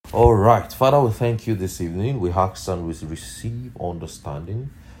All right, Father, we thank you this evening. We ask and we receive understanding,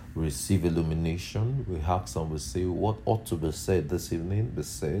 we receive illumination. We ask and we say what ought to be said this evening, be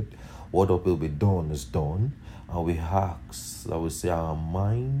said. What will be done is done. And we ask that we say our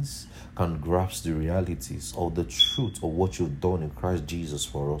minds can grasp the realities of the truth of what you've done in Christ Jesus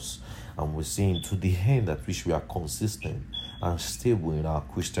for us. And we're saying to the end at which we are consistent and stable in our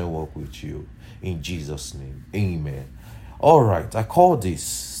Christian walk with you. In Jesus' name, amen. All right, I call this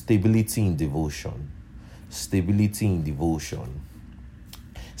stability in devotion. Stability in devotion.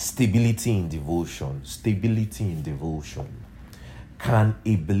 Stability in devotion. Stability in devotion. Can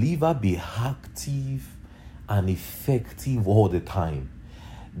a believer be active and effective all the time?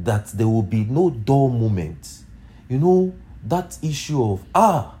 That there will be no dull moment. You know, that issue of,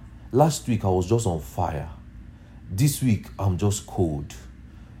 last week I was just on fire. This week I'm just cold.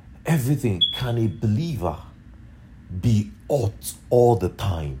 Everything. Can a believer be hot all the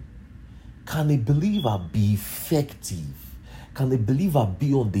time? Can a believer be effective? Can a believer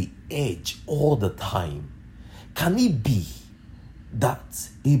be on the edge all the time? Can it be that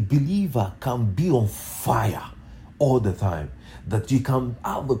a believer can be on fire all the time? That you can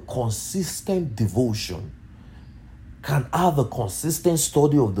have a consistent devotion, can have a consistent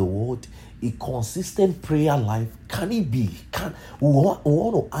study of the word, a consistent prayer life? Can it be? We want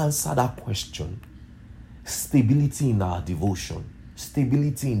to answer that question. Stability in our devotion.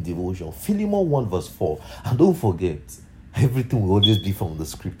 Stability in devotion. Philemon 1 verse 4. And don't forget, everything will always be from the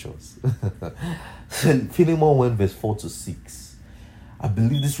scriptures. Philemon 1 verse 4 to 6. I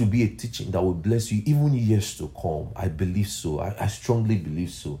believe this will be a teaching that will bless you even years to come. I believe so. I strongly believe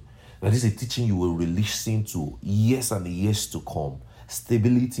so. That is a teaching you will listen to years and years to come.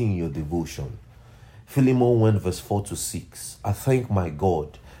 Stability in your devotion. Philemon 1 verse 4 to 6. I thank my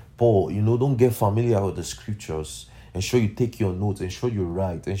God. Paul, don't get familiar with the scriptures. Ensure you take your notes. Ensure you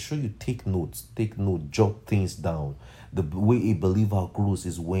write. Ensure you take notes. Take notes. Jot things down. The way a believer grows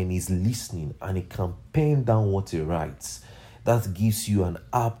is when he's listening and he can pen down what he writes. That gives you an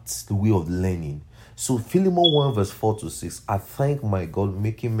apt way of learning. So Philemon 1 verse 4 to 6. I thank my God,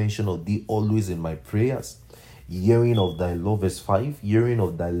 making mention of thee always in my prayers, hearing of thy love, verse 5, hearing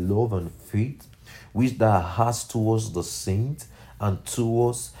of thy love and faith, which thou hast towards the saints, and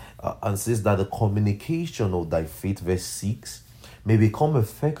towards, and says that the communication of thy faith, verse 6, may become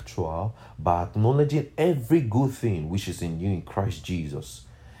effectual by acknowledging every good thing which is in you in Christ Jesus.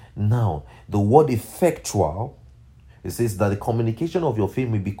 Now, the word effectual, it says that the communication of your faith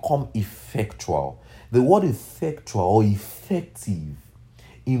may become effectual. The word effectual or effective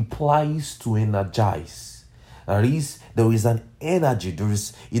implies to energize. There is an energy.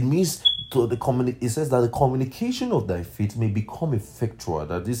 It means it says that the communication of thy faith may become effectual.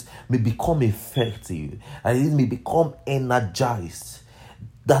 That is, may become effective. And it may become energized.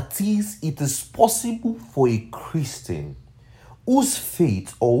 That is, it is possible for a Christian whose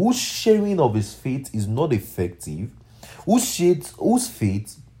faith or whose sharing of his faith is not effective, that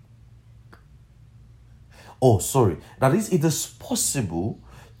is, it is possible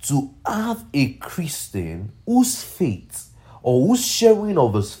to have a Christian whose faith or whose sharing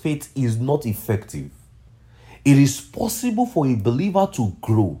of his faith is not effective. It is possible for a believer to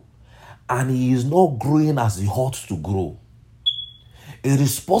grow and he is not growing as he ought to grow. It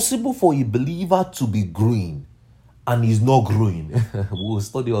is possible for a believer to be growing and he's not growing. We'll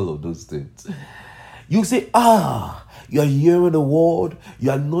study all of those things. You say, you are hearing the word,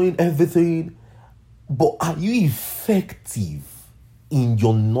 you are knowing everything, but are you effective in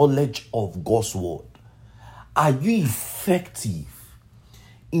your knowledge of God's word? Are you effective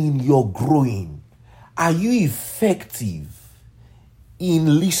in your growing? Are you effective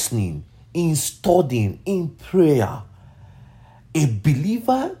in listening, in studying, in prayer?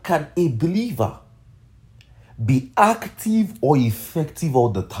 Can a believer be active or effective all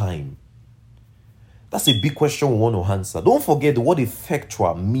the time? That's a big question we want to answer. Don't forget the word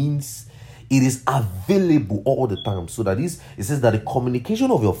effectual means it is available all the time. So that is, it says that the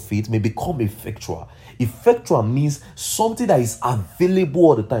communication of your faith may become effectual. Effectual means something that is available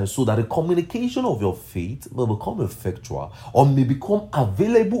all the time. So that the communication of your faith will become effectual or may become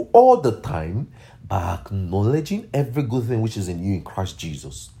available all the time by acknowledging every good thing which is in you in Christ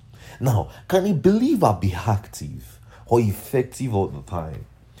Jesus. Now, can a believer be active or effective all the time?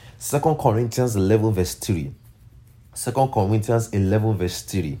 2 Corinthians 11 verse 3. 2 Corinthians 11 verse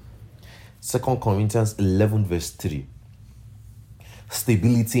 3. 2 Corinthians 11 verse 3.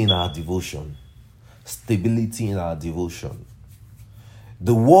 Stability in our devotion. Stability in our devotion.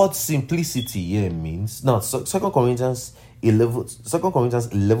 The word simplicity here means, now 2 Corinthians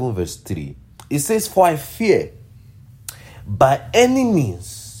 11 verse 3. It says, for I fear by any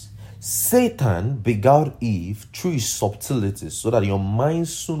means Satan beguiled Eve through his subtleties so that your mind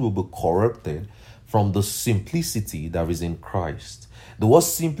soon will be corrupted from the simplicity that is in Christ. The word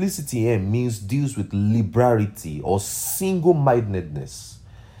simplicity here deals with liberality or single-mindedness.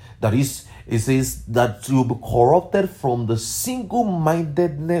 That is, it says that you will be corrupted from the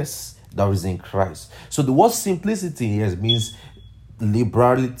single-mindedness that is in Christ. So the word simplicity here means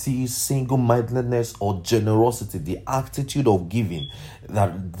liberality, single-mindedness, or generosity, the attitude of giving.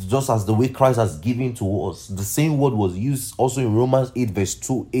 That just as the way Christ has given to us, the same word was used also in Romans 8 verse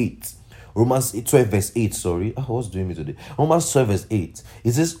 2-8. Romans 12 verse 8, sorry. What's doing me today? Romans 12 verse 8.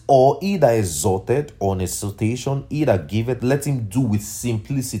 It says, or he that exhorted on exhortation, he that giveth, let him do with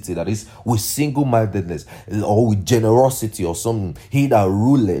simplicity, that is, with single-mindedness, or with generosity or something. He that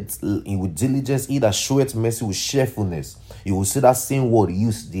ruleth with diligence, he that showeth mercy with cheerfulness. You will see that same word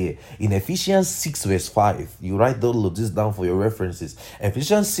used there. In Ephesians 6 verse 5, you write all of this down for your references.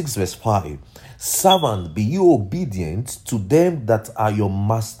 Ephesians 6 verse 5. Servant, be you obedient to them that are your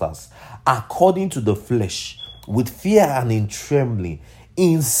masters, according to the flesh, with fear and in trembling,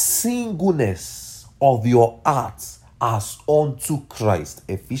 in singleness of your hearts, as unto Christ.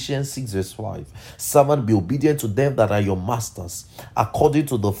 Ephesians 6 verse 5. Servant, be obedient to them that are your masters, according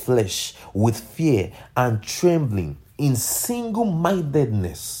to the flesh, with fear and trembling, in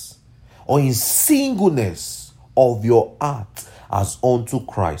single-mindedness, or in singleness of your heart, as unto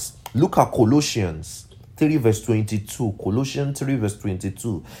Christ. Look at Colossians 3 verse 22. Colossians 3 verse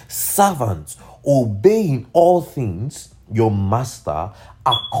 22. Servants, obey in all things your master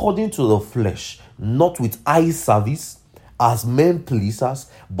according to the flesh, not with eye service as men pleasers,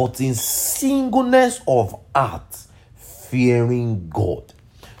 but in singleness of heart, fearing God.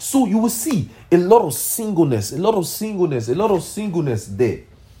 So you will see a lot of singleness there.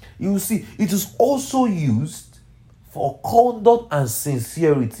 You will see it is also used for conduct and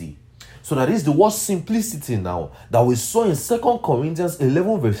sincerity. So that is the word simplicity now that we saw in 2 Corinthians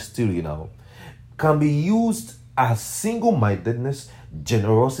 11 verse 3 now can be used as single-mindedness,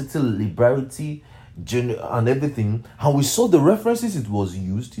 generosity, liberality, and everything. And we saw the references it was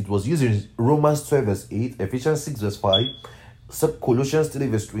used. It was used in Romans 12 verse 8, Ephesians 6 verse 5, Colossians 3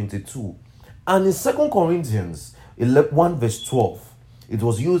 verse 22. And in 2 Corinthians 1 verse 12, it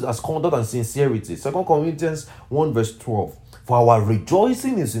was used as conduct and sincerity. 2 Corinthians 1 verse 12. For our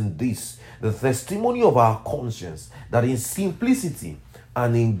rejoicing is in this, the testimony of our conscience, that in simplicity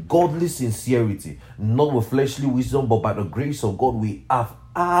and in godly sincerity, not with fleshly wisdom, but by the grace of God, we have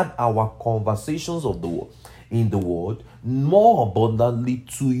had our conversations of the word in the word more abundantly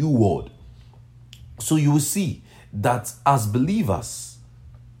to you, word. So you will see that as believers,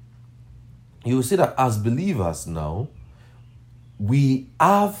 now, we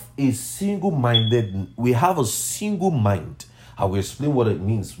have a single mind. I will explain what it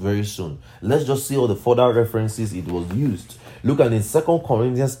means very soon. Let's just see all the further references it was used. Look at in 2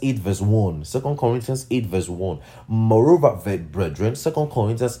 Corinthians 8 verse 1. 2 Corinthians 8 verse 1. Moreover, brethren, 2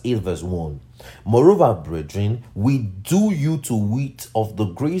 Corinthians 8 verse 1. Moreover, brethren, we do you to wit of the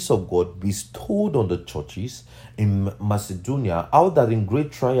grace of God bestowed on the churches in Macedonia, how that in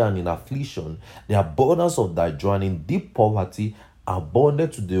great trial and in affliction, the abundance of thy joy and in deep poverty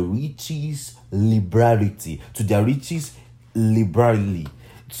abounded to the riches liberality, liberally.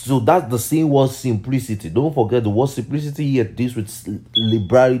 So that's the same word simplicity. Don't forget the word simplicity here deals with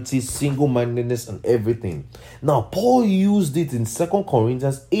liberality, single-mindedness, and everything. Now, Paul used it in 2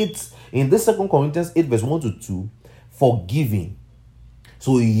 Corinthians 8, in this 2 Corinthians 8 verse 1 to 2, for giving.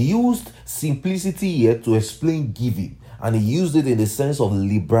 So he used simplicity here to explain giving, and he used it in the sense of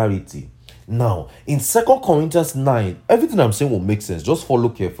liberality. Now, in 2 Corinthians 9, everything I'm saying will make sense. Just follow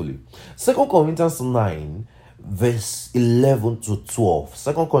carefully. 2 Corinthians 9, verse 11 to 12.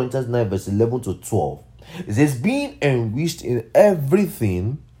 2 Corinthians 9, verse 11 to 12. It says, being enriched in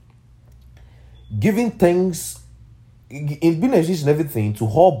everything, giving thanks, being enriched in everything to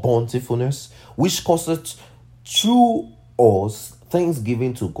all bountifulness, which causeth through us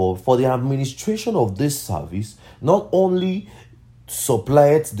thanksgiving to God for the administration of this service, not only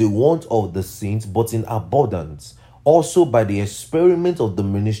supplieth the want of the saints, but in abundance, also by the experiment of the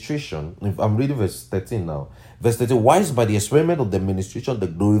ministration. If I'm reading verse 13 now. Verse 13, wise by the experiment of the ministration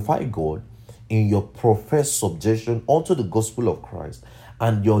that glorify God in your professed subjection unto the gospel of Christ,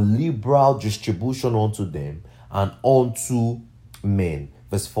 and your liberal distribution unto them and unto men.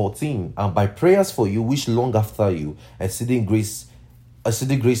 Verse 14, and by prayers for you, which long after you, exceeding grace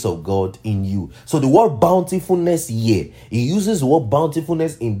of God in you. So the word bountifulness here, he uses the word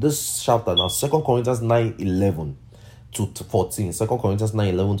bountifulness in this chapter now, 2 Corinthians 9:11. to 14. 2 Corinthians 9,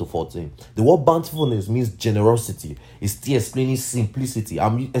 11 to 14. The word bountifulness means generosity. It's still explaining simplicity.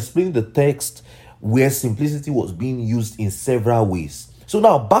 I'm explaining the text where simplicity was being used in several ways. So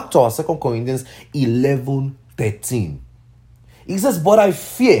now back to our 2 Corinthians 11, 13. It says, but I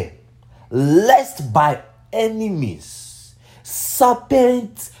fear, lest by any means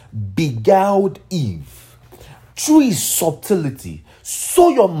serpent beguiled Eve through his subtlety, so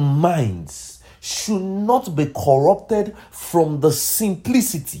your minds should not be corrupted from the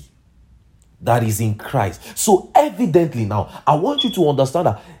simplicity that is in Christ. So evidently now, I want you to understand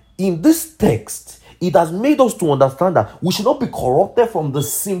that in this text, it has made us to understand that we should not be corrupted from the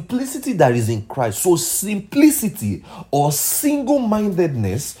simplicity that is in Christ. So simplicity or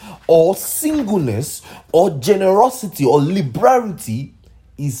single-mindedness or singleness or generosity or liberality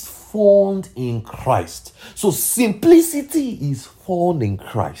is found in Christ. So simplicity is found in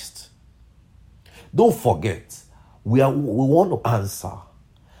Christ. Don't forget, we want to answer,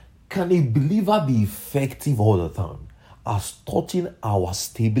 can a believer be effective all the time as touching our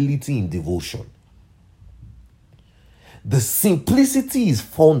stability in devotion? The simplicity is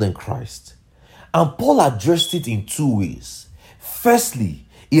found in Christ. And Paul addressed it in two ways. Firstly,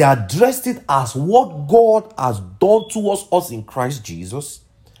 he addressed it as what God has done towards us in Christ Jesus,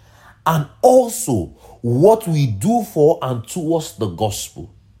 and also what we do for and towards the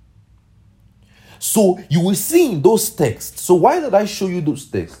gospel. So you will see in those texts. So why did I show you those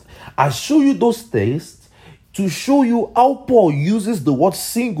texts? I show you those texts to show you how Paul uses the word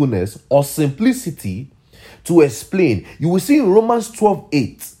singleness or simplicity to explain. You will see in Romans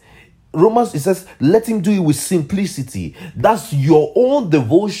 12:8. Romans, it says, let him do it with simplicity. That's your own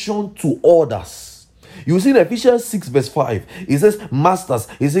devotion to others. You will see in Ephesians 6 verse 5. It says, masters.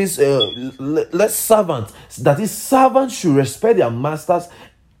 It says, let servants. That is, servants should respect their masters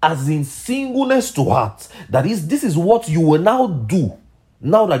as in singleness to heart. That is, this is what you will now do.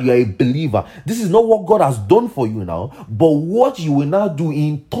 Now that you are a believer, this is not what God has done for you now, but what you will now do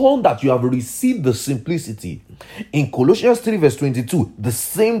in turn that you have received the simplicity. In Colossians 3 verse 22, the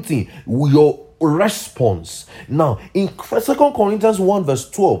same thing, your response. Now, in 2 Corinthians 1 verse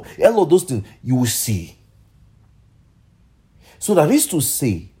 12, all of those things you will see. So that is to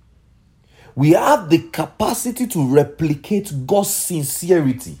say, we have the capacity to replicate God's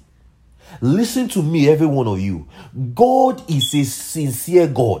sincerity. Listen to me, every one of you. God is a sincere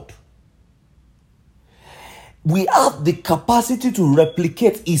God. We have the capacity to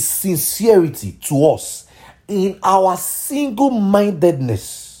replicate his sincerity to us in our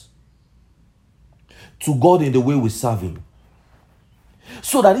single-mindedness to God in the way we serve him.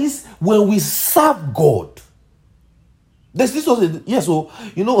 So that is, when we serve God, there's this also, yes, so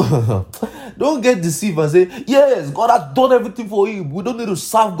don't get deceived and say, yes, God has done everything for you. We don't need to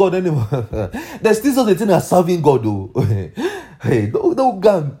serve God anymore. There's still such a thing as serving God, though. Hey, don't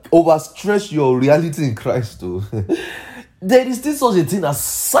go overstretch your reality in Christ, though. There is still such a thing as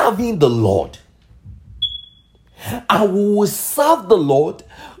serving the Lord. And we will serve the Lord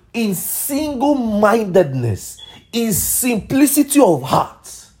in single-mindedness, in simplicity of heart.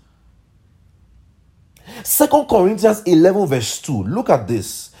 2 Corinthians 11 verse 2. Look at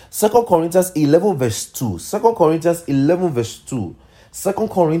this. 2 Corinthians 11 verse 2. 2 Corinthians 11 verse 2. 2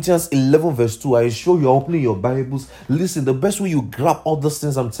 Corinthians 11 verse 2. I assure you, opening your Bibles. Listen, the best way you grab all these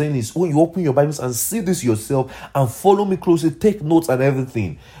things I'm saying is when you open your Bibles and see this yourself and follow me closely, take notes and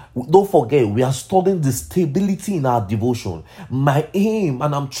everything. Don't forget, we are studying the stability in our devotion. My aim,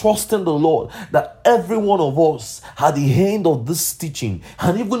 and I'm trusting the Lord, that every one of us at the end of this teaching,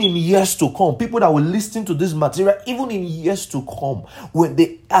 and even in years to come, people that will listen to this material, even in years to come, when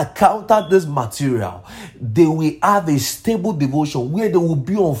they encounter this material, they will have a stable devotion where they will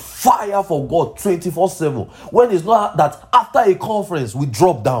be on fire for God 24/7. When it's not that after a conference we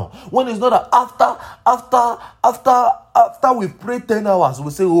drop down. When it's not that after we pray 10 hours,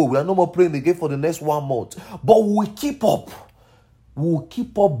 we say, oh, we are no more praying again for the next 1 month. But we keep up. We will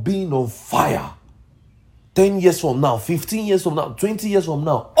keep up being on fire. 10 years from now, 15 years from now, 20 years from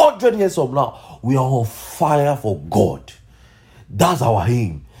now, 100 years from now, we are on fire for God. That's our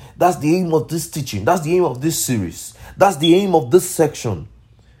aim. That's the aim of this teaching. That's the aim of this series. That's the aim of this section.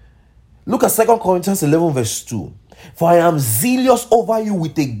 Look at 2 Corinthians 11 verse 2. For I am zealous over you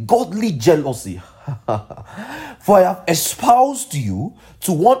with a godly jealousy. For I have espoused you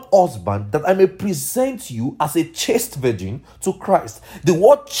to one husband, that I may present you as a chaste virgin to Christ. The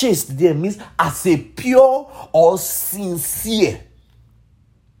word chaste there means as a pure or sincere.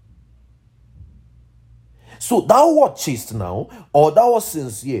 So that word chaste now, or that word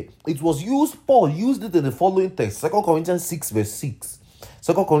sincere, it was used, Paul used it in the following text, 2 Corinthians 6 verse 6.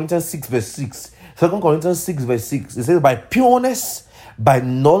 2 Corinthians 6 verse 6. 2 Corinthians 6 verse 6. It says, by pureness, by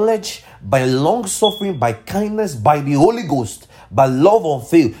knowledge, by long suffering, by kindness, by the Holy Ghost, by love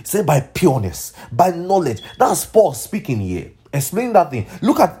unfailed. It says by pureness, by knowledge. That's Paul speaking here. Explain that thing.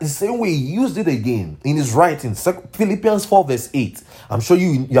 Look at the same way he used it again in his writing. Philippians 4 verse 8. I'm sure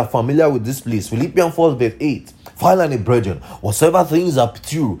you are familiar with this place. Philippians 4 verse 8. Finally, brethren, whatsoever things are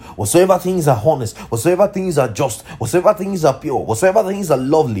pure, whatsoever things are honest, whatsoever things are just, whatsoever things are pure, whatsoever things are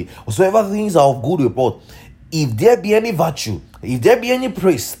lovely, whatsoever things are of good report, if there be any virtue, if there be any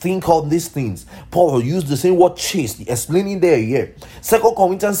praise, think of these things. Paul used the same word chaste, explaining there here. 2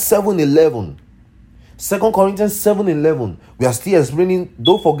 Corinthians 7:11. 2 Corinthians 7:11. We are still explaining.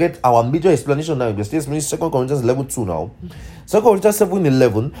 Don't forget our major explanation now. We are still explaining 2 Corinthians 11:2 now. 2 Corinthians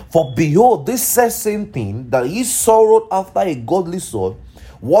 7:11. For behold, this says same thing, that ye sorrowed after a godly sort,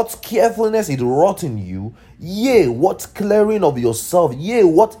 what carefulness it wrought in you, yea, what clearing of yourself, yea,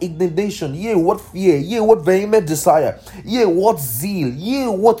 what indignation, yea, what fear, yea, what vehement desire, yea, what zeal, yea,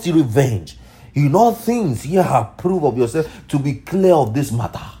 what revenge. In all things ye have proved of yourself to be clear of this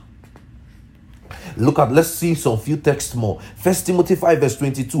matter. Let's see some few texts more. 1 Timothy 5 verse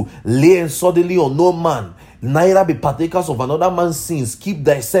 22. Lay unsulliedly on no man, neither be partakers of another man's sins. Keep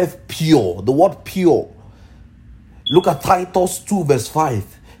thyself pure. The word pure. Look at Titus 2 verse 5.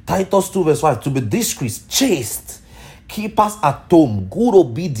 Titus 2 verse 5. To be discreet, chaste, keepers at home, good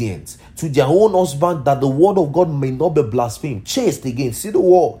obedience to their own husband, that the word of God may not be blasphemed. Chaste again. See the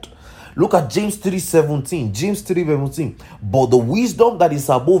word. Look at James 3:17. James 3:17. But the wisdom that is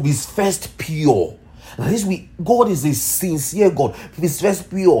above is first pure. That is, God is a sincere God. He's first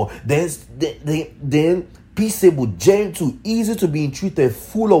pure, then peaceable, gentle, easy to be entreated,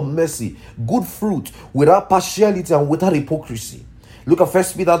 full of mercy, good fruit, without partiality and without hypocrisy. Look at 1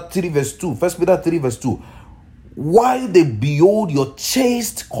 Peter 3 verse 2. 1 Peter 3 verse 2. While they behold your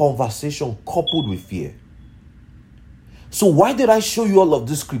chaste conversation coupled with fear. So why did I show you all of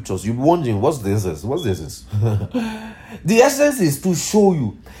these scriptures? You're wondering, what's the essence? What's the essence? The essence is to show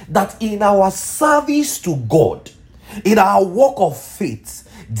you that in our service to God, in our walk of faith,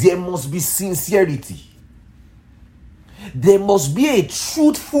 there must be sincerity. There must be a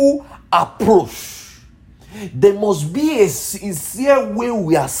truthful approach. There must be a sincere way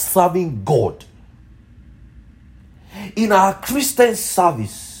we are serving God. In our Christian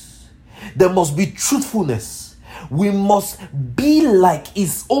service, there must be truthfulness. We must be like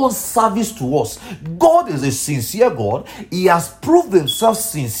his own service to us. God is a sincere God. He has proved himself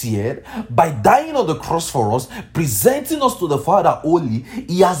sincere by dying on the cross for us, presenting us to the Father holy.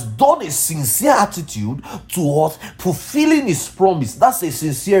 He has done a sincere attitude to us, fulfilling his promise. That's a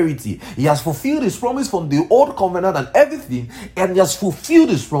sincerity. He has fulfilled his promise from the old covenant and everything, and he has fulfilled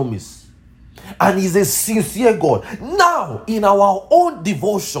his promise. And he's a sincere God. Now, in our own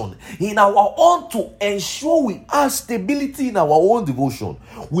devotion, in our own, to ensure we have stability in our own devotion,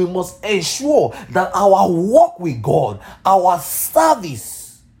 we must ensure that our walk with God, our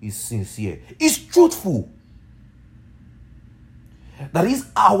service is sincere, is truthful. That is,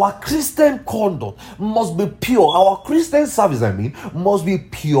 our Christian conduct must be pure. Our Christian service, must be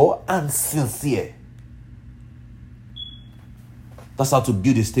pure and sincere. That's how to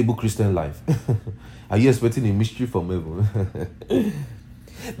build a stable Christian life. Are you expecting a mystery from heaven?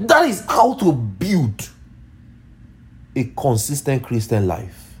 That is how to build a consistent Christian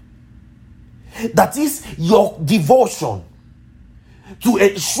life. That is your devotion, to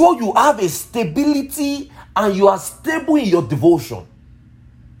ensure you have a stability and you are stable in your devotion.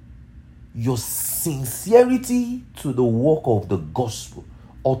 Your sincerity to the work of the gospel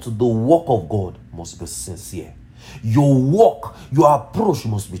or to the work of God must be sincere. Your walk, your approach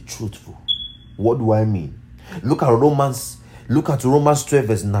must be truthful. What do I mean? Look at Romans 12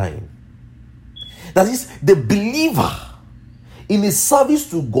 verse 9. That is, the believer in his service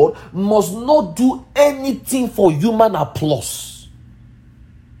to God must not do anything for human applause.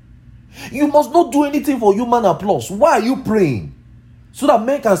 You must not do anything for human applause. Why are you praying? So that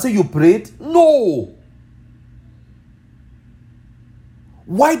men can say you prayed? No.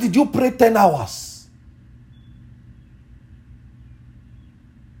 Why did you pray 10 hours?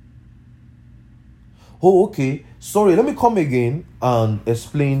 Oh, okay. Sorry, let me come again and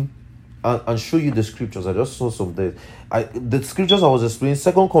explain and show you the scriptures. I just saw some there. The scriptures I was explaining,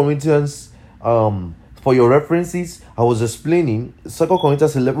 2 Corinthians, for your references, I was explaining 2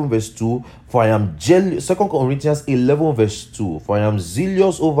 Corinthians 11 verse 2, for I am jealous. 2 Corinthians 11 verse 2, for I am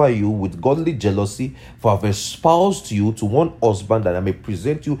zealous over you with godly jealousy, for I have espoused you to one husband, that I may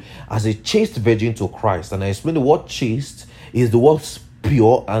present you as a chaste virgin to Christ. And I explained the word chaste is the word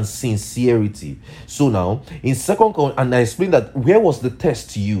pure and sincerity. So now in and I explained that where was the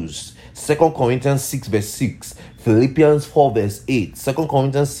test used? 2 Corinthians 6 verse 6, Philippians 4 verse 8, 2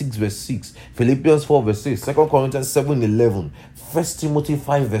 Corinthians 6 verse 6, Philippians 4 verse 6, 2 Corinthians 7 11, 1 Timothy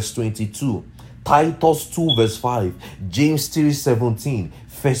 5 verse 22, Titus 2 verse 5, James 3 17,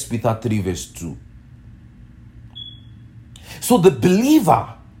 1 Peter 3 verse 2. So the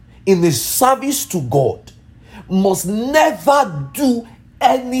believer in his service to God must never do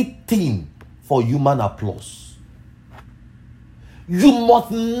anything for human applause. You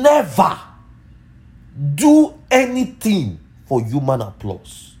must never do anything for human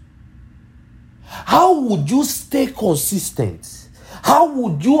applause. How would you stay consistent? How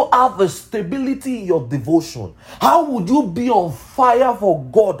would you have a stability in your devotion? How would you be on fire for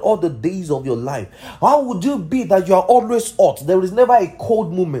God all the days of your life? How would you be that you are always hot? There is never a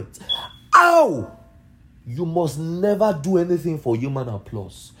cold moment. How? You must never do anything for human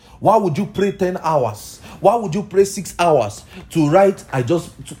applause. Why would you pray 10 hours? Why would you pray 6 hours to write,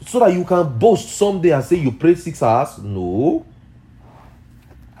 so that you can boast someday and say you prayed 6 hours? No.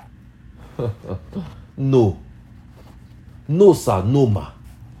 No. No, sir. No, ma.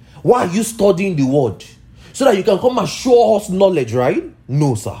 Why are you studying the word? So that you can come and show us knowledge, right?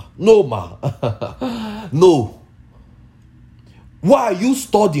 No, sir. No, ma. No. Why are you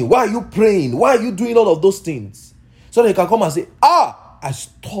studying? Why are you praying? Why are you doing all of those things? So that you can come and say, I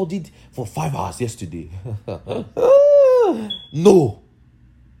studied for 5 hours yesterday. No.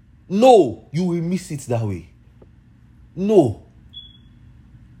 No. You will miss it that way. No.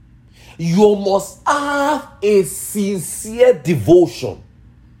 You must have a sincere devotion.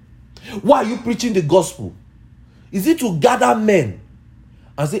 Why are you preaching the gospel? Is it to gather men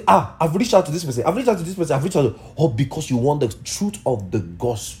and say, I've reached out to this person, I've reached out to this person, I've reached out to... Or because you want the truth of the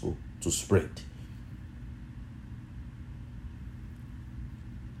gospel to spread?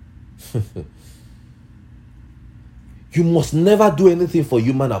 You must never do anything for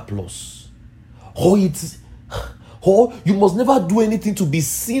human applause. Or you must never do anything to be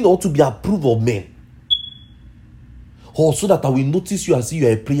seen or to be approved of men. Or so that I will notice you and see you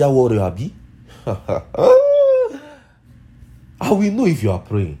are a prayer warrior, Abi. I will know if you are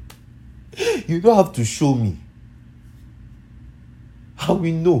praying. You don't have to show me. I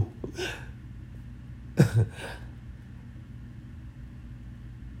will know.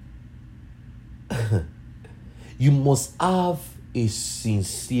 You must have a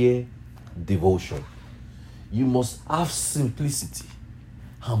sincere devotion. You must have simplicity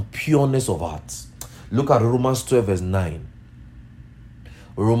and pureness of heart. Look at Romans 12 verse 9.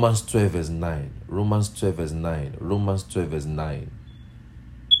 Romans 12 verse 9. Romans 12 verse 9. Romans 12 verse 9.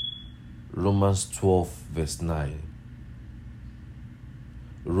 Romans 12 verse 9.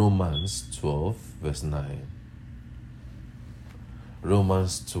 Romans 12 verse 9.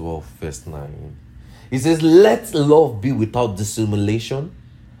 Romans 12 verse 9. It says, let love be without dissimulation.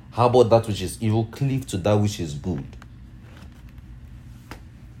 How about that which is evil? Cleave to that which is good.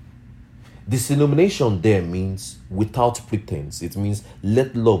 Dissimulation there means without pretense. It means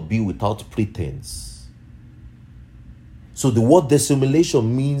let love be without pretense. So the word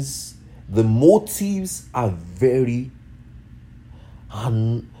dissimulation means the motives are very,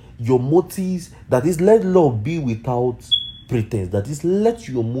 and your motives, that is, let love be without pretense. That is, let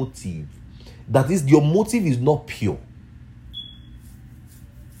your motive, that is, your motive is not pure.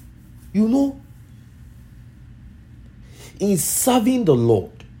 You know, in serving the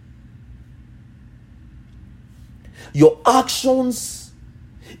Lord, your actions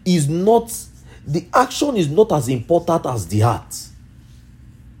is not, the action is not as important as the heart.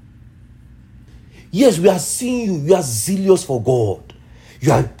 Yes, we are seeing you, you are zealous for God.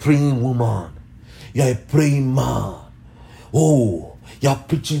 You are a praying woman. You are a praying man. Oh, you are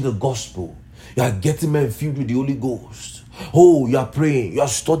preaching the gospel. You are getting men filled with the Holy Ghost. Oh, you are praying. You are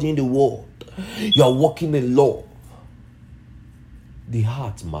studying the word. You are walking in love. The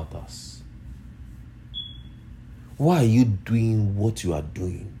heart matters. Why are you doing what you are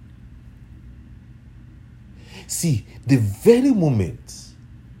doing? See, the very moment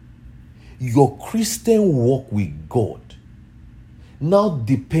your Christian walk with God now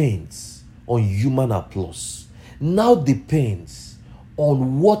depends on human applause, now depends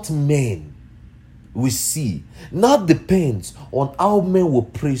on what men will see, now depends on how men will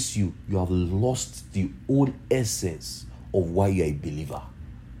praise you, you have lost the whole essence of why you are a believer.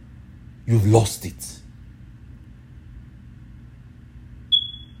 You've lost it.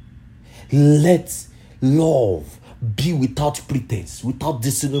 Let love be without pretense, without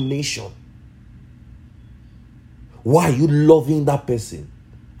dissimulation. Why are you loving that person?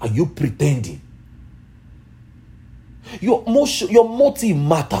 Are you pretending? Your motive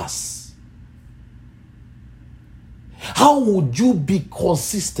matters. How would you be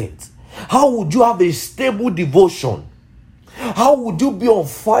consistent? How would you have a stable devotion? How would you be on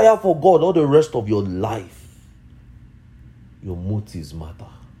fire for God all the rest of your life? Your motives matter.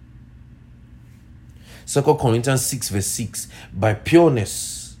 2 Corinthians 6 verse 6, by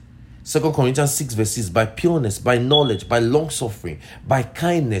pureness. 2 Corinthians 6 verse 6, by pureness, by knowledge, by long suffering, by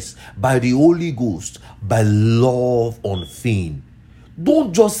kindness, by the Holy Ghost, by love unfeigned.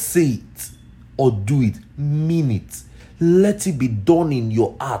 Don't just say it or do it, mean it. Let it be done in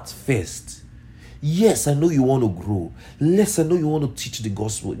your heart first. Yes, I know you want to grow. Yes, I know you want to teach the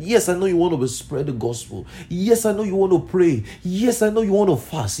gospel. Yes, I know you want to spread the gospel. Yes, I know you want to pray. Yes, I know you want to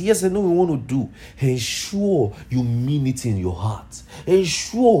fast. Yes, I know you want to do. Ensure you mean it in your heart.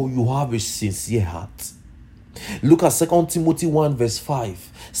 Ensure you have a sincere heart. Look at 2 Timothy 1 verse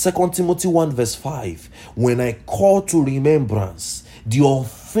 5. 2 Timothy 1 verse 5. When I call to remembrance the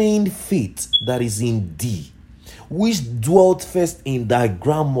unfeigned faith that is in thee, which dwelt first in thy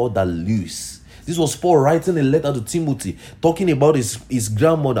grandmother Lois. This was Paul writing a letter to Timothy, talking about his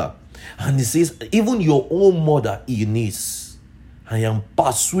grandmother. And he says, even your own mother Eunice, I am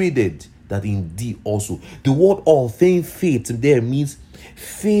persuaded that in thee also. The word unfeigned faith there means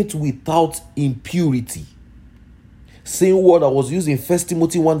faith without impurity. Same word that was used in 1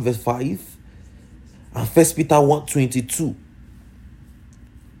 Timothy 1 verse 5 and 1 Peter 1:22.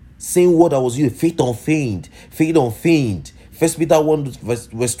 Same word that was used, faith unfeigned. 1 Peter 1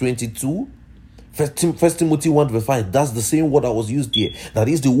 verse 22. 1 Timothy 1 verse 5, that's the same word that was used here. That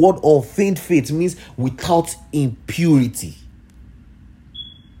is, the word unfeigned faith means without impurity.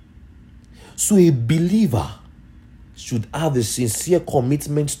 So a believer should have a sincere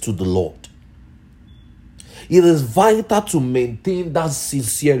commitment to the Lord. It is vital to maintain that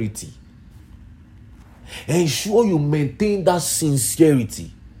sincerity. Ensure you maintain that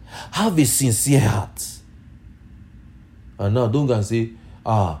sincerity. Have a sincere heart. And now don't go and say,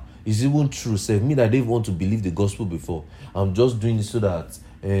 it's even true. Say me that I didn't want to believe the gospel before. I'm just doing it so that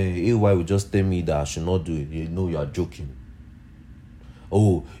AY will just tell me that I should not do it. You know you are joking.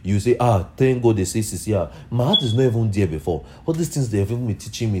 Oh, you say, thank God they say sincere. My heart is not even there before. All these things they have even been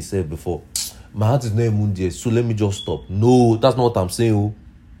teaching me before. My heart is not even there. So let me just stop. No, that's not what I'm saying.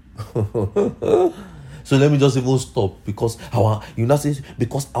 So let me just even stop because our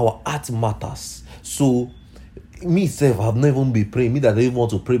heart matters. So me self, I've never been praying. Me that I didn't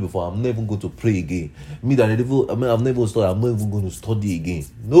want to pray before, I'm never going to pray again. Me that I've never studied, I'm not even going to study again.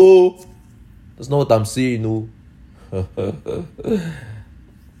 No, that's not what I'm saying. No.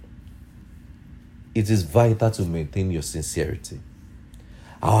 It is vital to maintain your sincerity.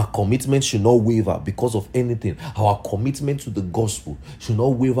 Our commitment should not waver because of anything. Our commitment to the gospel should not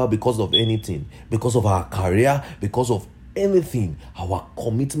waver because of anything. Because of our career, because of anything. Our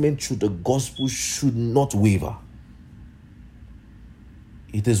commitment to the gospel should not waver.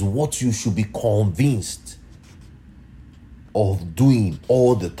 It is what you should be convinced of doing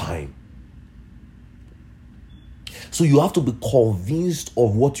all the time. So you have to be convinced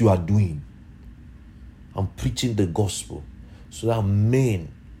of what you are doing. I'm preaching the gospel so that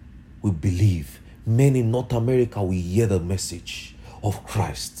men will believe. Men in North America will hear the message of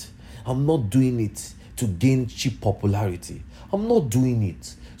Christ. I'm not doing it to gain cheap popularity. I'm not doing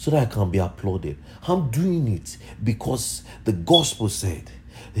it so that I can be applauded. I'm doing it because the gospel said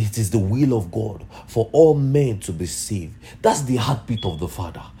it is the will of God for all men to be saved. That's the heartbeat of the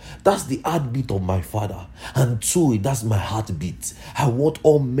Father. That's the heartbeat of my Father. And so that's my heartbeat. I want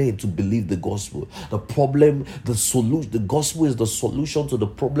all men to believe the gospel. The gospel is the solution to the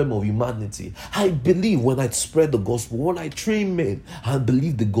problem of humanity. I believe when I spread the gospel, when I train men and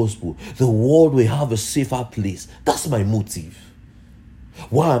believe the gospel, the world will have a safer place. That's my motive.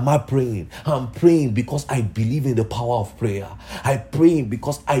 Why am I praying? I'm praying because I believe in the power of prayer. I pray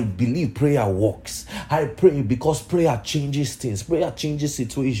because I believe prayer works. I pray because prayer changes things. Prayer changes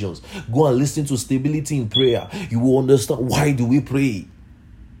situations. Go and listen to Stability in Prayer. You will understand why do we pray.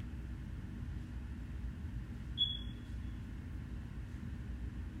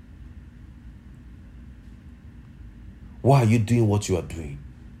 Why are you doing what you are doing?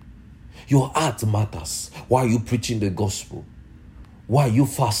 Your heart matters. Why are you preaching the gospel? Why are you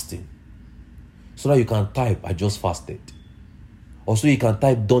fasting? So that you can type, I just fasted. Or so you can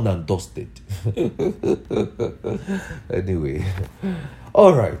type, done and dusted. Anyway.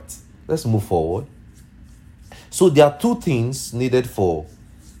 All right. Let's move forward. So there are two things needed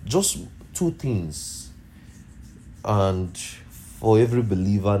just two things. And for every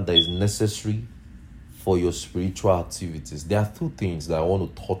believer that is necessary for your spiritual activities. There are two things that I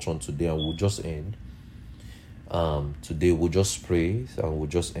want to touch on today and we'll just end. Today we'll just pray and we'll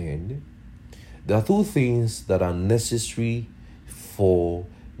just end. There are two things that are necessary for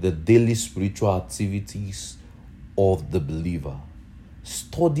the daily spiritual activities of the believer: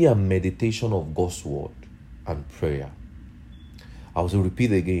 study and meditation of God's word and prayer. I will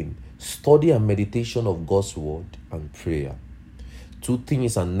repeat again: study and meditation of God's word and prayer. Two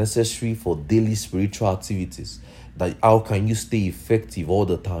things are necessary for daily spiritual activities. That how can you stay effective all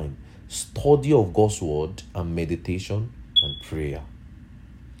the time? Study of God's word and meditation and prayer.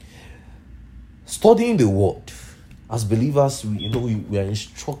 Studying the word. As believers, we are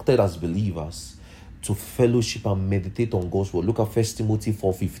instructed as believers to fellowship and meditate on God's word. Look at 1 Timothy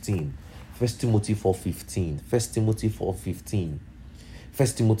 4:15. 1 Timothy 4:15. 1 Timothy 4:15.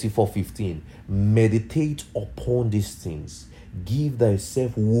 1 Timothy 4:15. Meditate upon these things. Give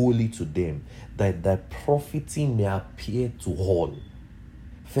thyself wholly to them, that thy profiting may appear to all.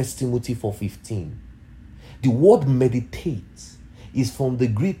 1 Timothy 4:15. The word meditate is from the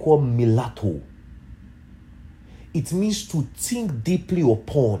Greek word milato. It means to think deeply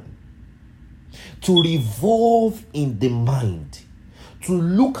upon, to revolve in the mind, to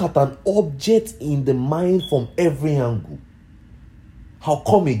look at an object in the mind from every angle. How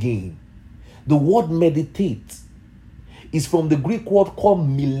come again? The word meditate is from the Greek word called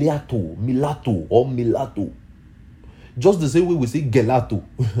milato. Just the same way we say gelato.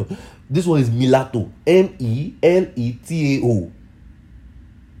 This one is milato. MELETAO.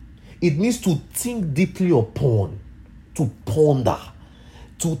 It means to think deeply upon, to ponder,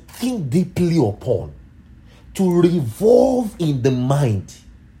 to think deeply upon, to revolve in the mind,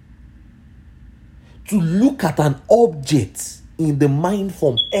 to look at an object in the mind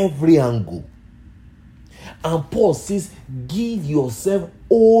from every angle. And Paul says, give yourself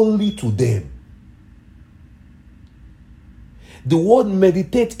only to them. The word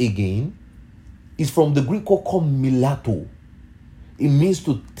meditate again is from the Greek word called milato. It means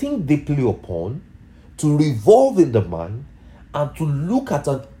to think deeply upon, to revolve in the mind, and to look at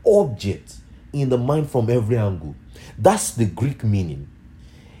an object in the mind from every angle. That's the Greek meaning.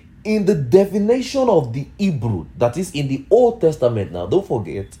 In the definition of the Hebrew, that is in the Old Testament, now don't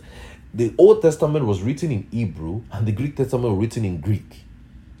forget, the Old Testament was written in Hebrew and the Greek Testament was written in Greek.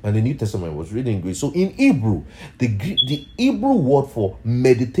 And the New Testament was written in Greek. So in Hebrew, the Hebrew word for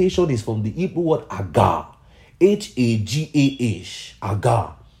meditation is from the Hebrew word agar. H-A-G-A-H.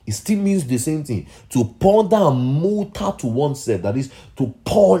 Agar. It still means the same thing. To ponder and mutter to oneself. That is, to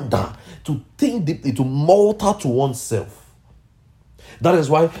ponder, to think deeply, to mutter to oneself. That is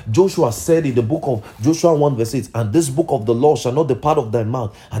why Joshua said in the book of Joshua 1 verse 8, and this book of the law shall not depart of thy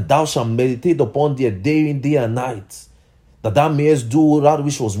mouth, and thou shalt meditate upon it day in, day and night, that thou mayest do that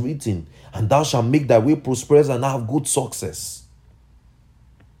which was written, and thou shalt make thy way prosperous and have good success.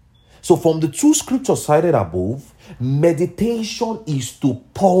 So from the two scriptures cited above, meditation is to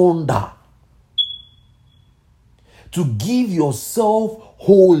ponder, to give yourself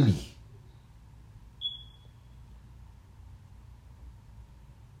wholly.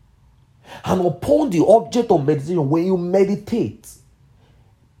 And upon the object of meditation, when you meditate,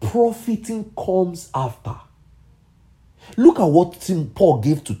 profiting comes after. Look at what Paul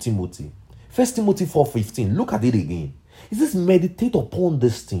gave to Timothy. 1 Timothy 4:15. Look at it again. It says, meditate upon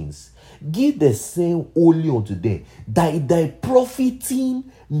these things. Give the same only unto them, that thy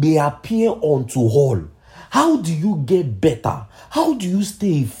profiting may appear unto all. How do you get better? How do you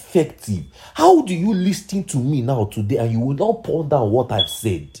stay effective? How do you listen to me now today and you will not ponder on what I've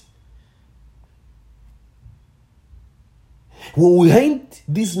said? When we end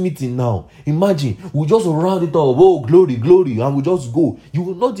this meeting now, imagine we just round it up. Oh, glory, glory, and we just go. You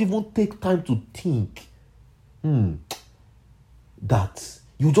will not even take time to think. That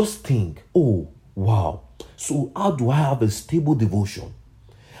you just think, oh, wow. So how do I have a stable devotion?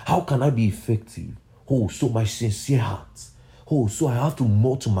 How can I be effective? Oh, so my sincere heart. Oh, so I have to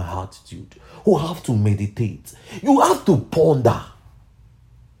mortar my attitude. Oh, I have to meditate. You have to ponder.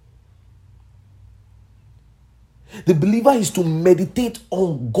 The believer is to meditate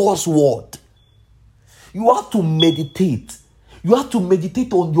on God's word. You have to meditate. You have to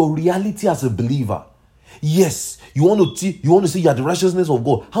meditate on your reality as a believer. Yes, you want to see you are the righteousness of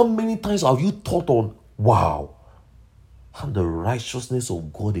God. How many times have you thought on, wow, I'm the righteousness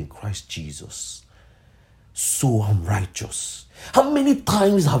of God in Christ Jesus, so I'm righteous? How many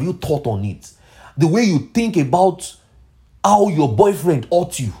times have you thought on it? The way you think about how your boyfriend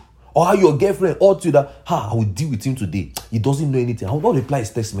ought you, or how your girlfriend ought you, that I will deal with him today. He doesn't know anything. I will not reply his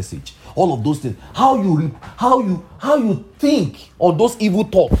text message. All of those things. How you think on those evil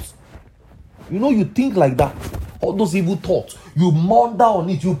thoughts. You think like that. All those evil thoughts. You ponder on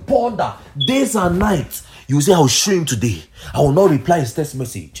it. You ponder days and nights. You will say, I will show him today. I will not reply his text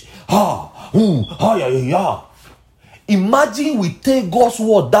message. Yeah. Imagine we take God's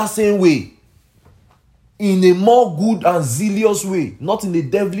word that same way. In a more good and zealous way. Not in a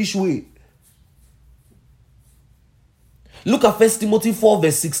devilish way. Look at 1 Timothy 4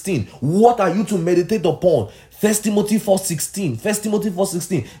 verse 16. What are you to meditate upon? 1 Timothy 4:16. 1 Timothy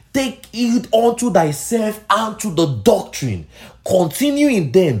 4:16. Take heed unto thyself and to the doctrine. Continue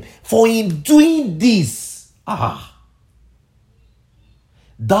in them. For in doing this,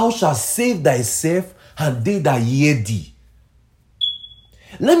 thou shalt save thyself and they that hear thee.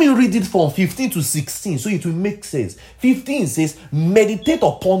 Let me read it from 15 to 16 so it will make sense. 15 says, meditate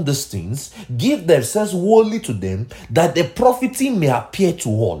upon these things, give themselves wholly to them, that the profiting may appear to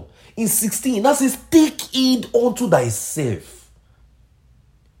all. In 16, that says, take heed unto thyself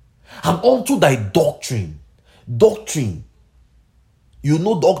and unto thy doctrine. Doctrine. You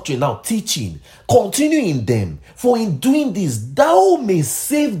know doctrine now, teaching. Continue in them. For in doing this, thou may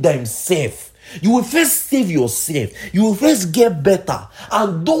save thyself. You will first save yourself. You will first get better.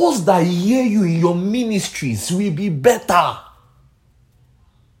 And those that hear you in your ministries will be better.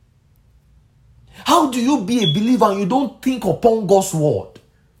 How do you be a believer and you don't think upon God's word?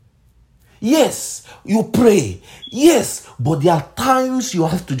 Yes, you pray. Yes, but there are times you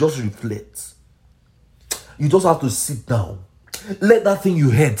have to just reflect. You just have to sit down. Let that thing you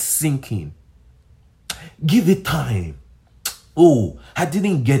heard sink in. Give it time. Oh, I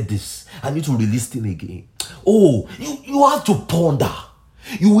didn't get this. I need to release it again. Oh, you have to ponder.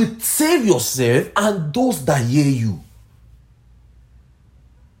 You will save yourself and those that hear you.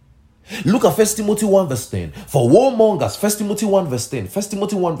 Look at 1 Timothy 1 verse 10. For warmongers, 1 Timothy 1 verse 10. 1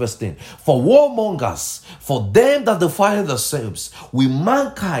 Timothy 1 verse 10. For warmongers, for them that defile themselves with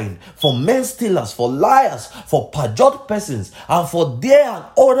mankind, for men stealers, for liars, for perjured persons, and for their and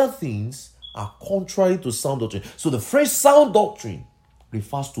other things are contrary to sound doctrine. So the phrase sound doctrine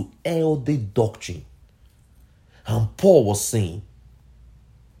refers to healthy doctrine. And Paul was saying,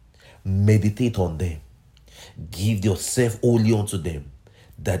 meditate on them. Give yourself wholly unto them,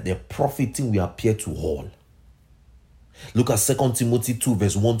 that their profiting will appear to all. Look at 2 Timothy 2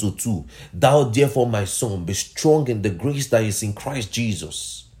 verse 1 to 2. Thou therefore, my son, be strong in the grace that is in Christ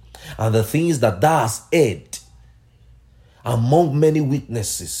Jesus, and the things that thou hast heard among many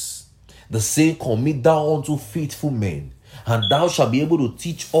witnesses, the same commit thou unto faithful men, and thou shalt be able to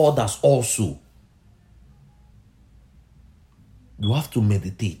teach others also. You have to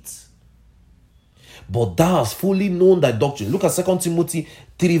meditate. But thou hast fully known thy doctrine. Look at 2 Timothy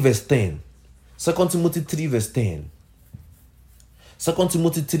 3 verse 10. 2 Timothy 3 verse 10. 2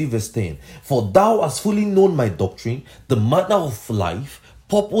 Timothy 3 verse 10. For thou hast fully known my doctrine, the manner of life,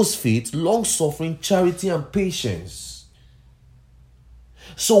 purpose, faith, long suffering, charity, and patience.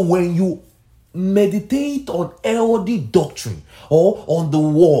 So when you meditate on healthy doctrine or on the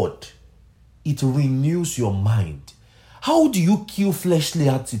word, it renews your mind. How do you kill fleshly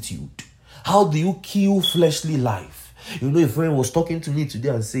attitude? How do you kill fleshly life? You know, a friend was talking to me today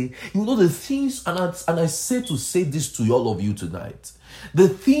and say, you know, the things, and I say to say this to all of you tonight, the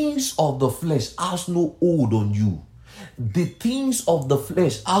things of the flesh has no hold on you. The things of the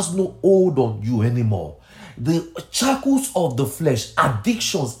flesh has no hold on you anymore. The shackles of the flesh,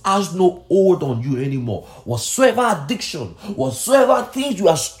 addictions, has no hold on you anymore. Whatsoever addiction, whatsoever things you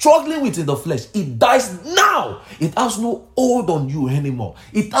are struggling with in the flesh, it dies now. It has no hold on you anymore.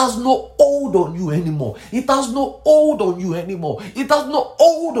 It has no hold on you anymore. It has no hold on you anymore. It has no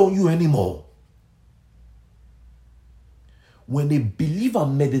hold on you anymore. When a believer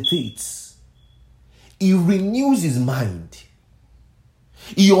meditates, he renews his mind.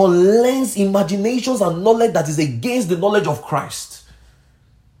 He unlearns imaginations and knowledge that is against the knowledge of Christ.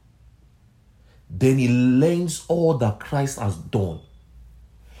 Then he learns all that Christ has done.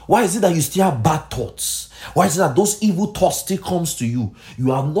 Why is it that you still have bad thoughts? Why is it that those evil thoughts still comes to you?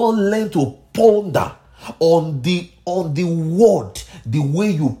 You have not learned to ponder on the word, the way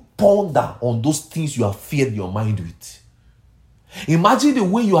you ponder on those things you have filled your mind with. Imagine the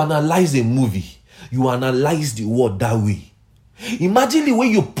way you analyze a movie. You analyze the word that way. Imagine the way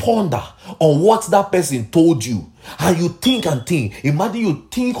you ponder on what that person told you, and you think and think. Imagine you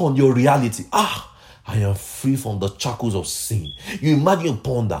think on your reality. I am free from the shackles of sin. You imagine you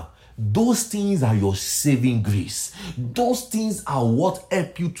ponder. Those things are your saving grace. Those things are what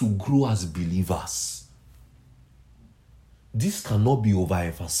help you to grow as believers. This cannot be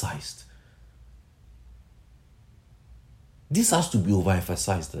overemphasized. This has to be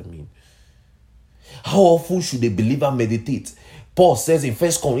overemphasized, How often should a believer meditate? Paul says in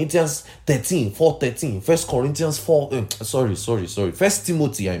 1 Corinthians 13, 4:13, 1 Corinthians 4, First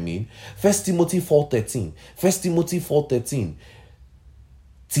Timothy, 1 Timothy 4:13, 1 Timothy 4:13,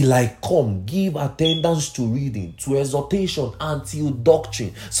 till I come, give attendance to reading, to exhortation, and to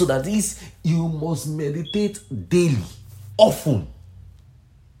doctrine, so that this you must meditate daily, often.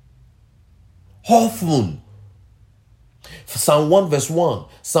 Psalm 1 verse 1.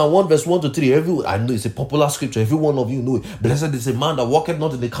 Psalm 1 verse 1 to 3. I know it's a popular scripture. Every one of you know it. Blessed is a man that walketh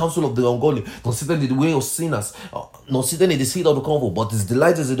not in the counsel of the ungodly, nor sitteth in the way of sinners, nor sitteth in the seat of the comfort, but his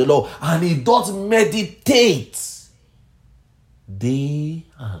delight is in the Lord, and he doth meditate day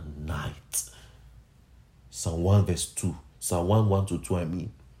and night. Psalm 1 verse 2. Psalm 1 to 2,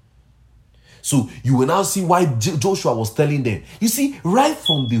 So you will now see why Joshua was telling them. You see, right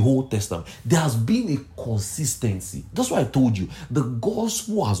from the Old Testament, there has been a consistency. That's why I told you, the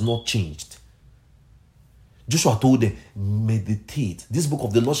gospel has not changed. Joshua told them, meditate. This book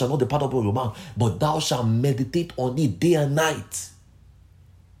of the law shall not depart out of your mouth, but thou shalt meditate on it day and night.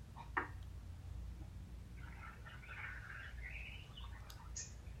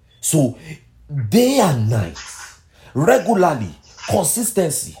 So, day and night, regularly,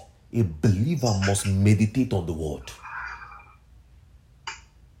 consistency. A believer must meditate on the word.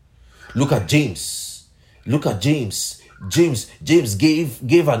 Look at James. James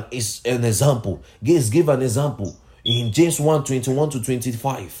gave an example. Gave an example in James 1:21 to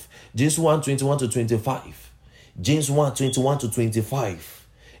 25. James 1:21 to 25. James 1:21 to 25.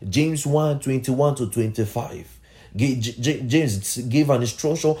 James 1:21 to 25. James gave an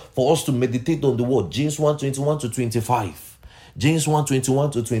instruction for us to meditate on the word. James 1:21 to 25. James 1:21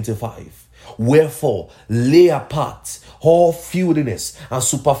 to 25. Wherefore, lay apart all filthiness and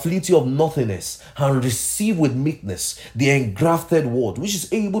superfluity of nothingness, and receive with meekness the engrafted word, which is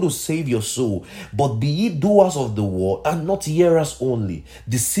able to save your soul. But be ye doers of the word, and not hearers only,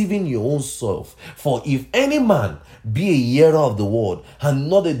 deceiving your own self. For if any man be a hearer of the word, and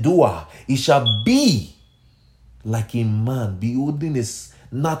not a doer, he shall be like a man beholding his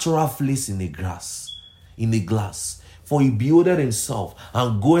natural face in a glass. For he beholdeth himself,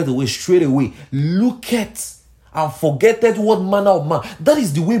 and goeth away straight away, looketh and forgetteth what manner of man. That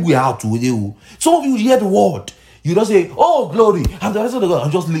is the way we are today. Some of you hear the word, you don't say, oh glory, and the rest of the God,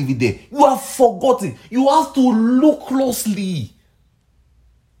 and just leave it there. You have forgotten. You have to look closely.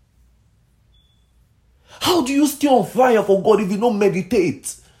 How do you stay on fire for God if you don't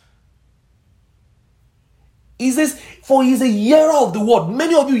meditate? He says, for he is a hearer of the word.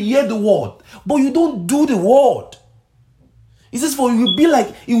 Many of you hear the word, but you don't do the word. He says, for it will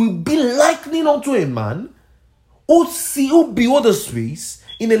be likening unto a man who behold his face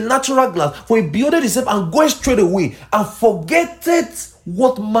in a natural glass. For he beholdeth himself and goeth straight away, and forgetteth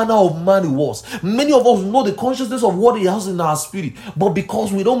what manner of man he was. Many of us know the consciousness of what he has in our spirit, but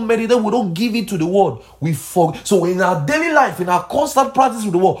because we don't meditate, we don't give it to the word, we forget. So in our daily life, in our constant practice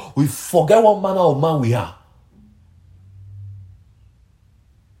with the word, we forget what manner of man we are.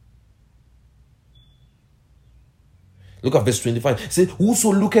 Look at verse 25. It says,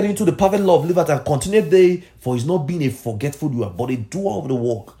 whoso looketh into the perfect law of liberty and continueth there, for he is not being a forgetful doer, but a doer of the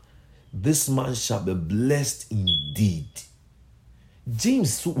work, this man shall be blessed indeed.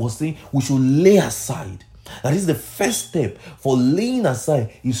 James was saying we should lay aside. That is the first step for laying aside,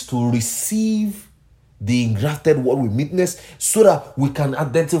 is to receive the engrafted word with meekness, so that we can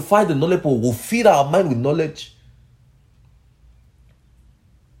identify the knowledge, we'll feed our mind with knowledge.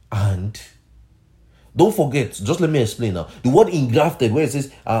 And don't forget, just let me explain now. The word engrafted, where it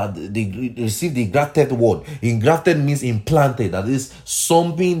says they receive the engrafted word. Engrafted means implanted. That is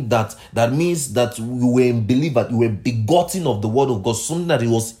something that means that you were a believer, you were begotten of the word of God, something that it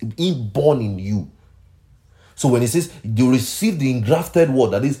was inborn in you. So when it says you receive the engrafted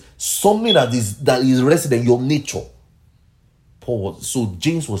word, that is something that is resident in your nature. So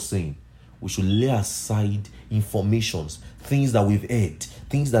James was saying we should lay aside informations, things that we've heard,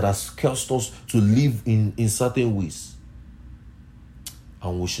 things that has cursed us to live in certain ways.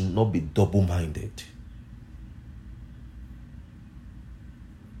 And we should not be double-minded.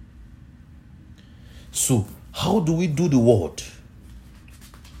 So, how do we do the word?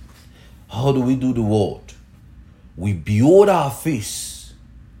 How do we do the word? We behold our face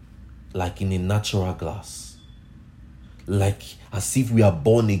like in a natural glass, like as if we are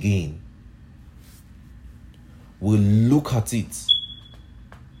born again. We look at it.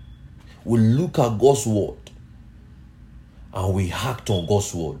 We look at God's word and we act on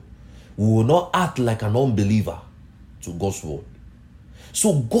God's word. We will not act like an unbeliever to God's word.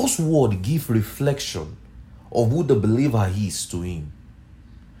 So God's word gives reflection of who the believer is to him.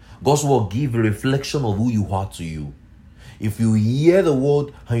 God's word gives a reflection of who you are to you. If you hear the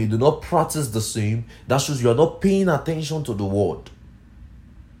word and you do not practice the same, that shows you are not paying attention to the word.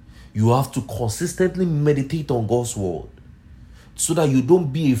 You have to consistently meditate on God's word so that you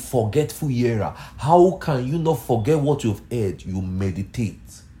don't be a forgetful hearer. How can you not forget what you've heard? You meditate.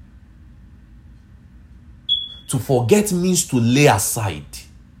 To forget means to lay aside.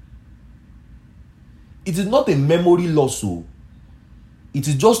 It is not a memory loss. So it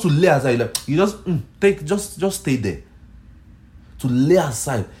is just to lay aside. Like you just stay there. To lay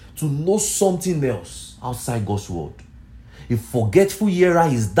aside, to know something else outside God's word. A forgetful hearer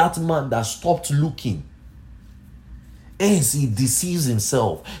is that man that stopped looking. Hence, he deceives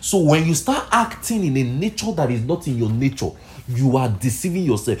himself. So when you start acting in a nature that is not in your nature, you are deceiving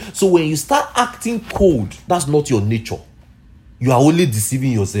yourself. So when you start acting cold, that's not your nature. You are only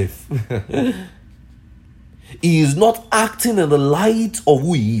deceiving yourself. He is not acting in the light of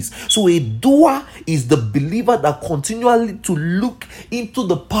who he is. So a doer is the believer that continually to look into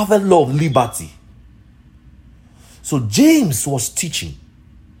the perfect law of liberty. So James was teaching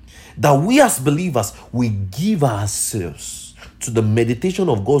that we as believers, we give ourselves to the meditation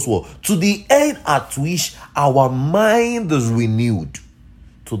of God's word, to the end at which our mind is renewed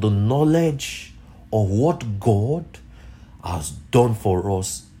to the knowledge of what God has done for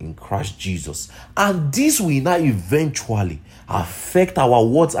us in Christ Jesus. And this will now eventually affect our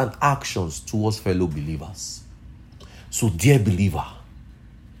words and actions towards fellow believers. So dear believer,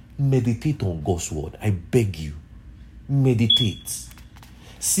 meditate on God's word. I beg you, meditate.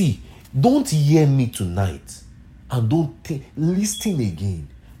 See, don't hear me tonight and don't listen again.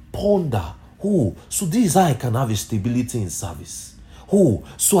 Ponder. Oh, so this is how I can have a stability in service. Oh,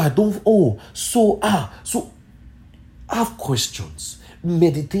 so I don't, so have questions.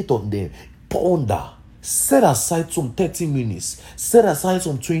 Meditate on them. Ponder. Set aside some 30 minutes. Set aside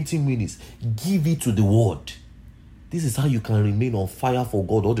some 20 minutes. Give it to the word. This is how you can remain on fire for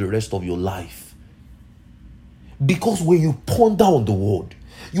God all the rest of your life. Because when you ponder on the word,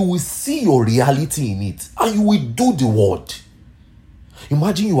 you will see your reality in it and you will do the word.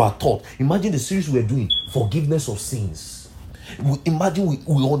 Imagine you are taught. Imagine the series we are doing, forgiveness of sins. Imagine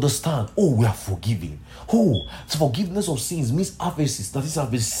we understand. Oh, we are forgiven. Oh, forgiveness of sins means aphesis, that is,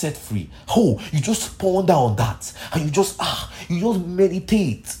 have been set free. Oh, you just ponder on that and you just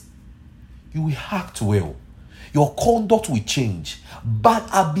meditate. You will act well. Your conduct will change. Bad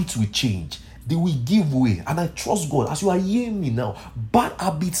habits will change. They will give way. And I trust God. As you are hearing me now, bad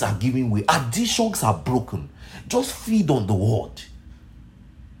habits are giving way. Addictions are broken. Just feed on the word.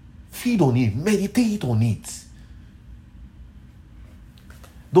 Feed on it. Meditate on it.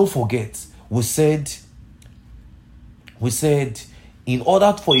 Don't forget, we said, in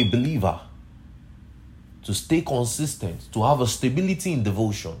order for a believer to stay consistent, to have a stability in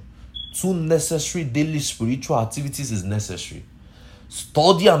devotion, 2 necessary daily spiritual activities is necessary.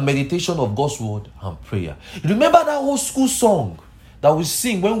 Study and meditation of God's word and prayer. Remember that old school song that we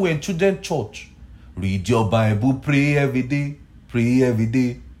sing when we were in children's church? Read your Bible, pray every day, pray every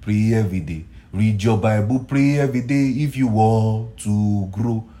day, pray every day. Read your Bible, pray every day if you want to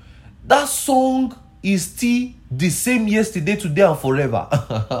grow. That song is still the same yesterday, today, and forever.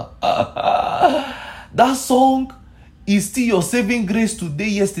 That song is still your saving grace today,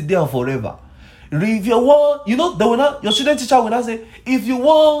 yesterday, and forever. If you want, your student teacher will not say, if you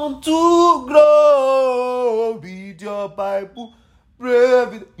want to grow, read your Bible, pray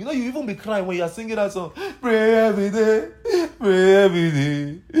every day. You even be crying when you are singing that song. Pray every day, pray every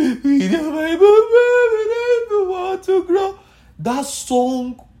day. Read your Bible, pray every day if you want to grow. That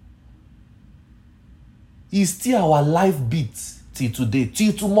song is still our life beat till today,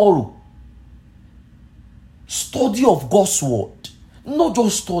 till tomorrow. Study of God's word. Not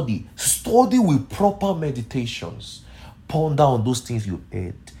just study with proper meditations. Ponder on those things you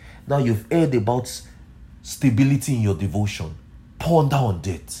heard. Now you've heard about stability in your devotion. Ponder on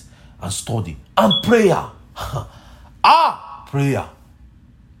that and study. And prayer. Prayer.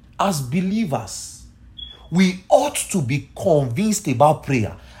 As believers, we ought to be convinced about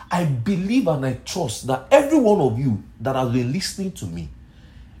prayer. I believe and I trust that every one of you that has been listening to me,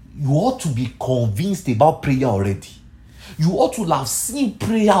 you ought to be convinced about prayer already. You ought to have seen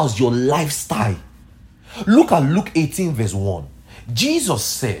prayer as your lifestyle. Look at Luke 18 verse 1. Jesus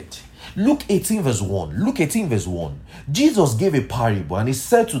said, Luke 18 verse 1. Jesus gave a parable and he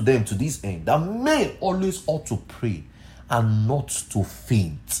said to them to this end that men always ought to pray and not to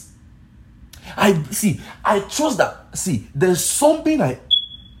faint. I trust that. There's something I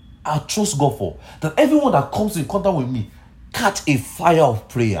trust God for. That everyone that comes in contact with me catch a fire of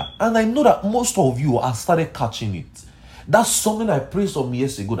prayer. And I know that most of you have started catching it. That's something I prayed some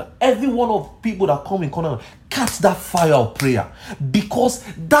years ago, that every one of people that come in corner catch that fire of prayer, because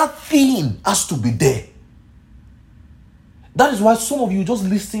that thing has to be there. That is why some of you just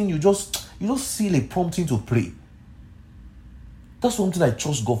listen, you just feel a prompting to pray. That's something I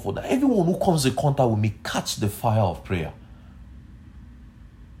trust God for, that everyone who comes in contact with me catch the fire of prayer.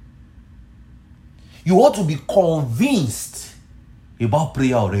 You ought to be convinced about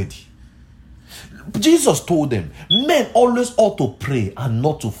prayer already. Jesus told them, men always ought to pray and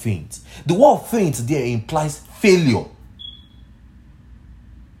not to faint. The word faint there implies failure.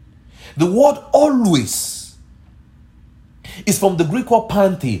 The word always is from the Greek word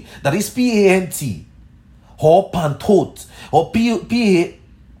pante, that is P-A-N-T, or pantot, or P-A-N-T-O-T.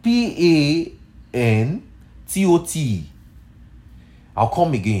 I'll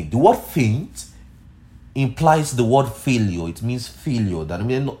come again. The word faint implies the word failure. It means failure. That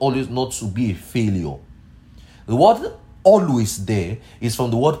means always not to be a failure. The word always there is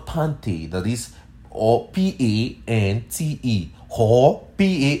from the word pante, that is, or P-A-N-T-E, or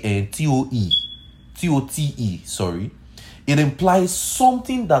P-A-N-T-O-E, T-O-T-E, sorry. It implies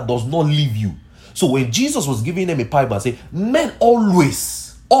something that does not leave you. So when Jesus was giving them a parable and said, men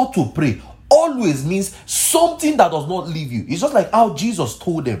always ought to pray, always means something that does not leave you. It's just like how Jesus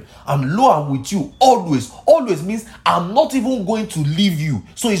told them, and lo, I'm with you always. Always means I'm not even going to leave you.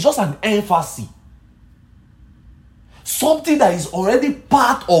 So it's just an emphasis. Something that is already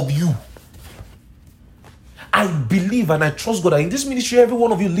part of you. I believe and I trust God that in this ministry, every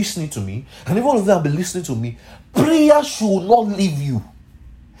one of you listening to me, and every one of you have been listening to me, prayer should not leave you.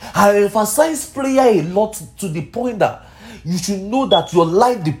 I emphasize prayer a lot, to the point that you should know that your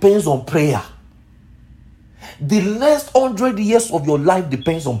life depends on prayer. The next 100 years of your life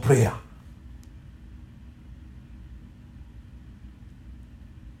depends on prayer.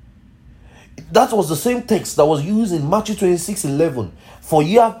 That was the same text that was used in Matthew 26:11. For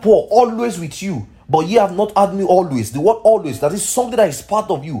ye are poor, always with you, but ye have not had me always. The word always, that is something that is part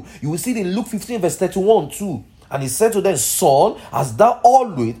of you. You will see it in Luke 15:31 too. And he said to them, son, as thou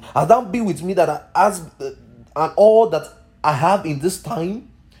been with me, that and all that I have in this time.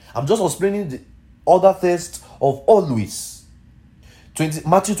 I'm just explaining the other text of always.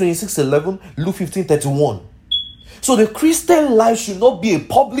 Matthew 26:11, Luke 15:31. So the Christian life should not be a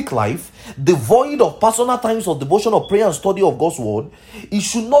public life, devoid of personal times of devotion, of prayer and study of God's word. It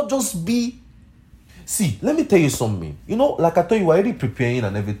should not just be. See, let me tell you something. You know, like I told you, we're already preparing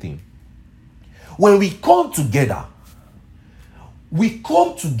and everything. When we come together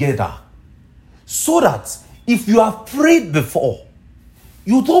so that if you have prayed before,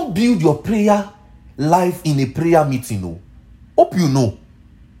 you don't build your prayer life in a prayer meeting. No. Hope you know.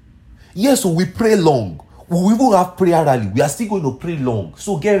 Yes, so we pray long. We even have prayer rally. We are still going to pray long.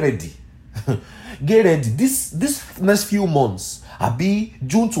 So get ready. Get ready. This next few months, I'll be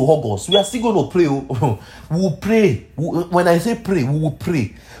June to August. We are still going to pray. We will pray. When I say pray, we will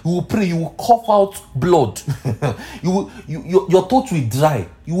pray. You will pray. You will cough out blood. Your throat will dry.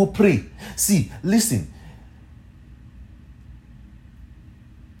 You will pray. See, listen.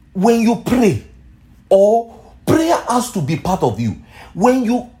 When you pray, or prayer has to be part of you. When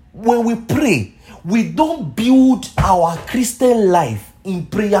we pray, we don't build our Christian life in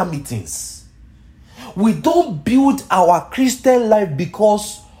prayer meetings. We don't build our Christian life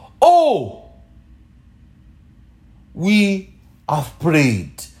because, we have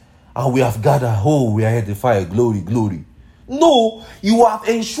prayed and we have gathered, we are at the fire, glory, glory. No, you have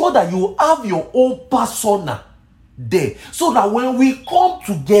ensured that you have your own persona there, so that when we come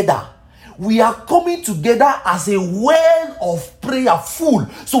together, we are coming together as a well of prayer full.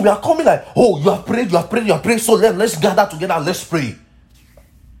 So we are coming like, you have prayed, so let's gather together and let's pray.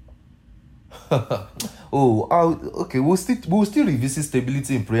 Okay, we'll still revisit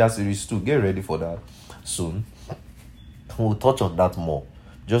Stability in Prayer Series 2. Get ready for that soon. We'll touch on that more.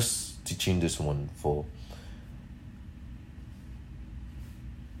 Just teaching this one for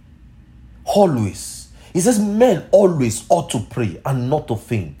always. It says men always ought to pray and not to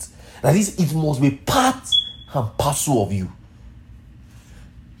faint. That is, it must be part and parcel of you.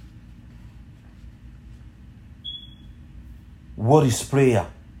 What is prayer?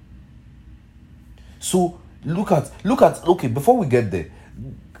 So look at okay, before we get there,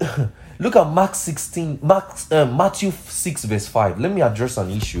 look at Matthew 6 verse 5. Let me address an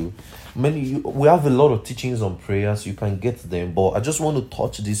issue. We have a lot of teachings on prayers, you can get them, but I just want to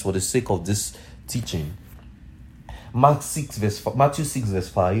touch this for the sake of this teaching. Matthew 6 verse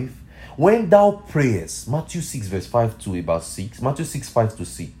 5. When thou prayest, Matthew 6 verse 5 to about 6, Matthew 6 5 to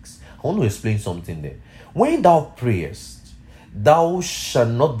 6. I want to explain something there. When thou prayest, thou shalt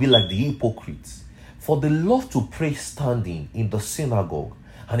not be like the hypocrites, For they love to pray standing in the synagogue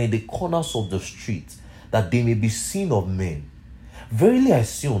and in the corners of the street, that they may be seen of men. Verily I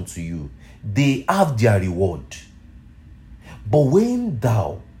say unto you, they have their reward. But when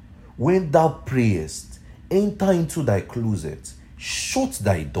thou prayest, enter into thy closet, shut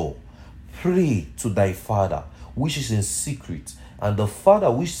thy door, pray to thy Father which is in secret, and the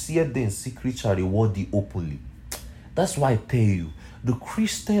Father which seeth thee in secret shall reward thee openly. That's why I tell you, the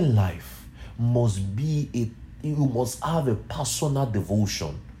Christian life must be you must have a personal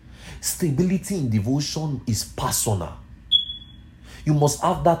devotion. Stability in devotion is personal. You must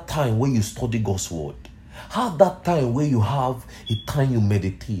have that time where you study God's word. Have that time where you have a time you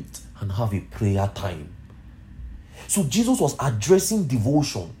meditate and have a prayer time. So Jesus was addressing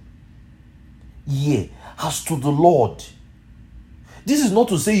devotion here as to the Lord. This is not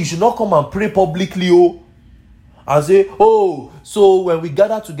to say you should not come and pray publicly, and say, so when we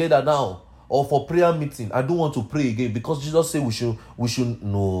gather together now, or for prayer meeting, I don't want to pray again, because Jesus said we should.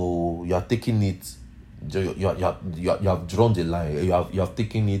 No, you are taking it. You have drawn the line. You have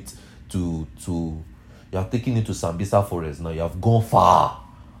taken it to Sambisa Forest. Now you have gone far.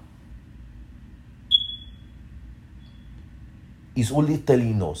 It's only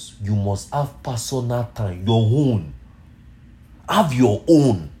telling us you must have personal time, your own. Have your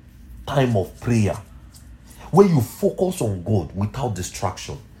own time of prayer where you focus on God without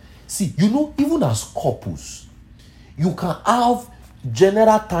distraction. See, even as couples, you can have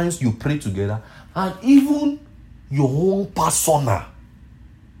general times you pray together and even your own personal,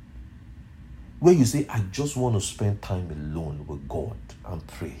 where you say, I just want to spend time alone with God and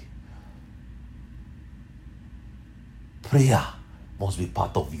pray. Prayer must be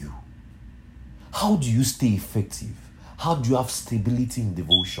part of you. How do you stay effective? How do you have stability in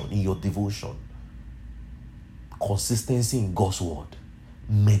your devotion? Consistency in God's word,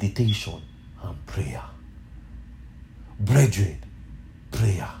 meditation, and prayer. Brethren,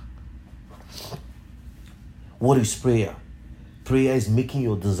 prayer. What is prayer? Prayer is making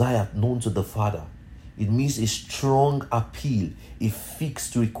your desire known to the Father. It means a strong appeal, a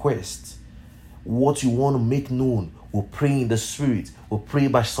fixed request. What you want to make known, we'll pray in the Spirit. We'll pray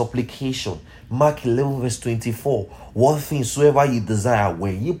by supplication. Mark 11 verse 24. What things soever ye desire,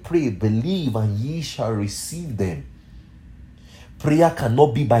 when ye pray, believe, and ye shall receive them. Prayer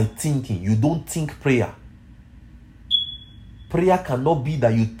cannot be by thinking. You don't think prayer. Prayer cannot be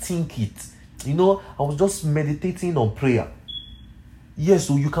that you think it. I was just meditating on prayer. Yes,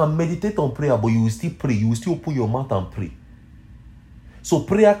 so you can meditate on prayer, but you will still pray. You will still open your mouth and pray. So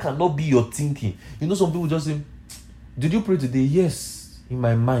prayer cannot be your thinking. Some people just say, did you pray today? Yes, in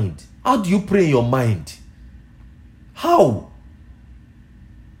my mind. How do you pray in your mind? How?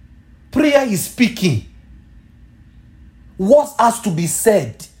 Prayer is speaking. What has to be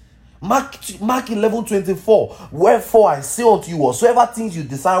said? Mark 11:24. Wherefore I say unto you, whatsoever things you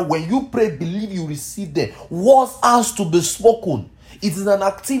desire, when you pray, believe you receive them. What has to be spoken? It is an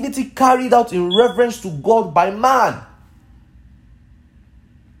activity carried out in reverence to God by man.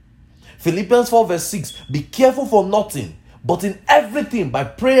 Philippians 4 verse 6. Be careful for nothing, but in everything by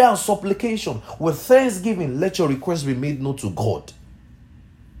prayer and supplication with thanksgiving let your requests be made known to God.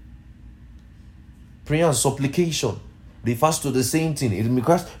 Prayer and supplication refers to the same thing. It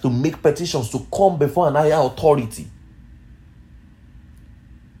requires to make petitions, to come before an higher authority.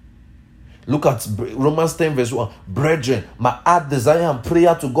 Look at Romans 10 verse 1. Brethren, my heart desire and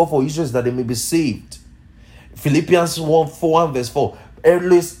prayer to God for Israel is that they may be saved. Philippians 1 verse 4.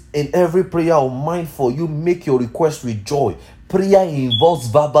 Earliest in every prayer of mine for you, make your request with joy. Prayer involves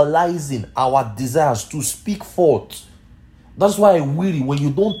verbalizing our desires to speak forth. That's why I worry when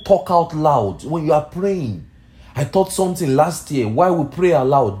you don't talk out loud when you are praying. I taught something last year. Why we pray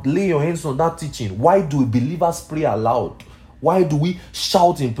aloud? Lay your hands on that teaching. Why do believers pray aloud? Why do we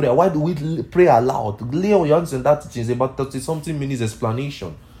shout in prayer? Why do we pray aloud? Lay your hands on that teaching. It's about 30-something minutes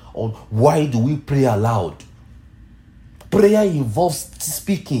explanation on why do we pray aloud. Prayer involves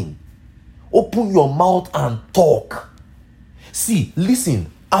speaking. Open your mouth and talk. See,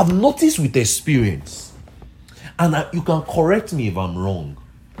 listen, I've noticed with experience, and you can correct me if I'm wrong,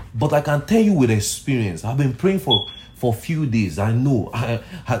 but I can tell you with experience, I've been praying for a few days. I know,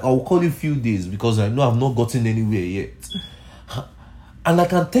 I'll call it few days because I know I've not gotten anywhere yet. And I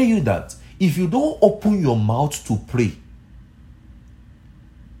can tell you that if you don't open your mouth to pray,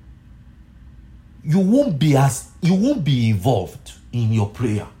 you won't be involved in your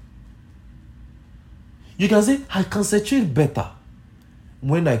prayer. You can say, I concentrate better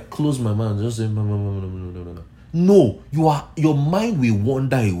when I close my mouth and just say, no. No, your mind will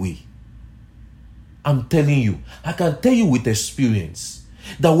wander away. I'm telling you. I can tell you with experience.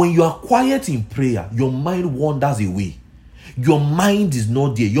 That when you are quiet in prayer, your mind wanders away. Your mind is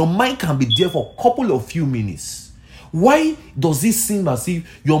not there. Your mind can be there for a couple of few minutes. Why does it seem as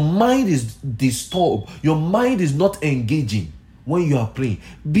if your mind is disturbed? Your mind is not engaging when you are praying,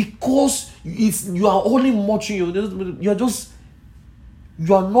 because you are only muttering.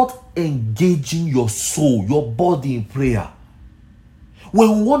 You are not engaging your soul, your body in prayer.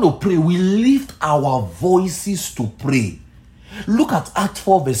 When we want to pray, we lift our voices to pray. Look at Acts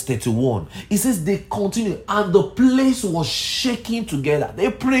 4 verse 31. It says they continued and the place was shaking together.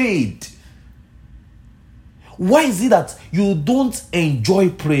 They prayed. Why is it that you don't enjoy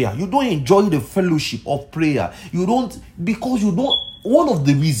prayer? You don't enjoy the fellowship of prayer. One of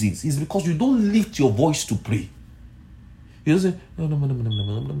the reasons is because you don't lift your voice to pray. You don't say,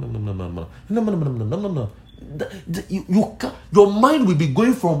 your mind will be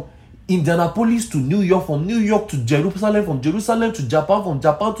going from Indianapolis to New York, from New York to Jerusalem, from Jerusalem to Japan, from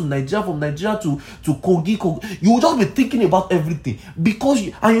Japan to Nigeria, from Nigeria to Kogi. You will just be thinking about everything,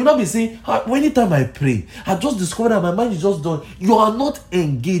 and you'll not be saying, anytime I pray, I just discovered that my mind is just done. You are not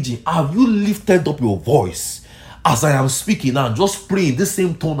engaging. Have you lifted up your voice as I am speaking now? Just pray in the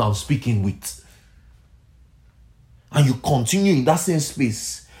same tone I'm speaking with. And you continue in that same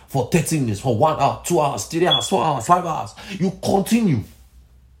space for 30 minutes, for 1 hour, 2 hours, 3 hours, 4 hours, 5 hours. You continue.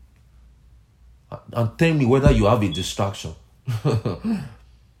 And tell me whether you have a distraction.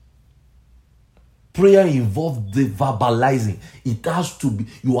 Prayer involves the verbalizing. It has to be,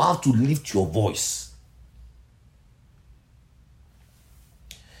 you have to lift your voice.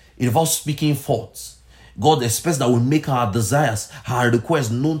 It involves speaking forth. God expects that we make our desires, our requests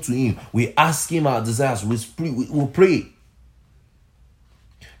known to Him. We ask Him our desires. We pray.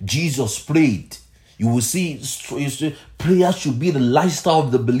 Jesus prayed. You will see prayer should be the lifestyle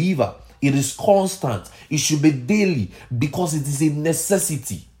of the believer. It is constant. It should be daily because it is a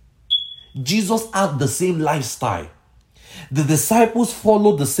necessity. Jesus had the same lifestyle. The disciples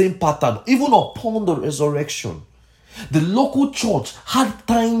followed the same pattern even upon the resurrection. The local church had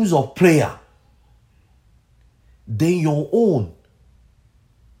times of prayer. Then your own.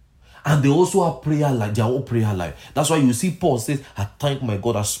 And they also have prayer life, their own prayer life. That's why you see Paul says, I thank my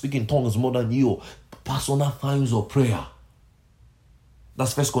God I speak in tongues more than you. Personal times of prayer.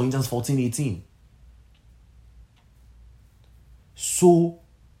 That's 1 Corinthians 14:18. So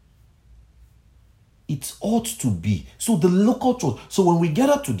it ought to be. So the local church. So when we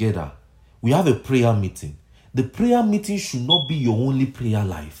gather together, we have a prayer meeting. The prayer meeting should not be your only prayer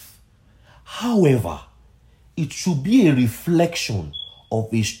life. However, it should be a reflection of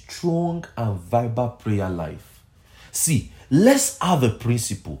a strong and vibrant prayer life. See, let's have a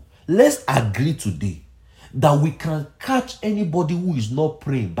principle. Let's agree today that we can catch anybody who is not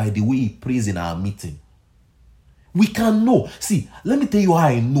praying by the way he prays in our meeting. We can know. See, let me tell you how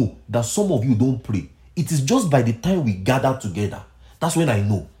I know that some of you don't pray. It is just by the time we gather together. That's when I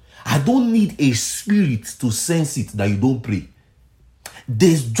know. I don't need a spirit to sense it that you don't pray.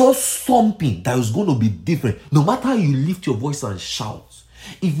 There's just something that is going to be different. No matter how you lift your voice and shout.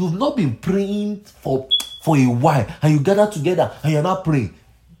 If you've not been praying for a while and you gather together and you're not praying,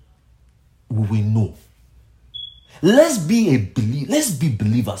 we will know. Let's be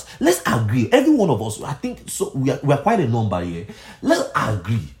believers. Let's agree. Every one of us, I think so. We are quite a number here. Let's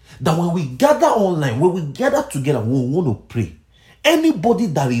agree that when we gather online, when we gather together, we want to pray. Anybody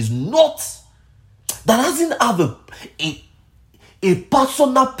that doesn't have a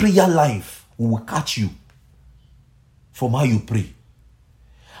personal prayer life, we will catch you from how you pray.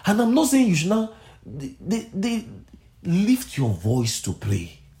 And I'm not saying you should not lift your voice to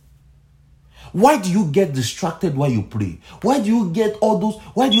pray. Why do you get distracted while you pray? Why do you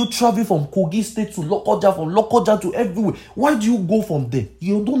travel from Kogi State to Lokoja, from Lokoja to everywhere? Why do you go from there?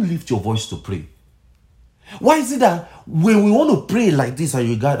 You don't lift your voice to pray. Why is it that when we want to pray like this and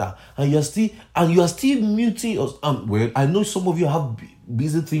you gather and you are still muting us? Well, I know some of you have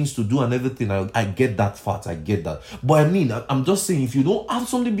busy things to do and everything. I get that fact. I get that. But I mean, I'm just saying, if you don't have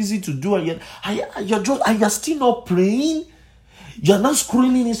something busy to do and you're still not praying, you're not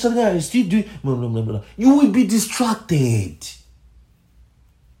scrolling Instagram and still doing blah, blah, blah, blah, you will be distracted.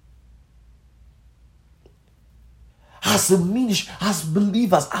 As a ministry, as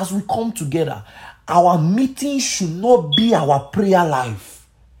believers, as we come together, our meeting should not be our prayer life.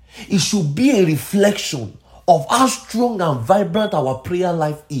 It should be a reflection of how strong and vibrant our prayer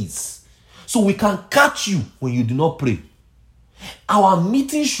life is. So we can catch you when you do not pray. Our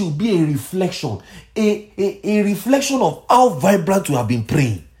meeting should be a reflection, a reflection of how vibrant we have been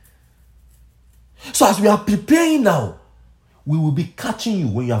praying. So as we are preparing now, we will be catching you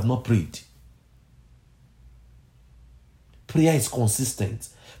when you have not prayed. Prayer is consistent.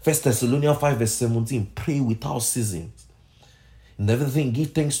 1 Thessalonians 5 verse 17, pray without ceasing. In everything,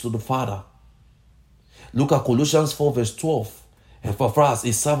 give thanks to the Father. Look at Colossians 4 verse 12. And for us,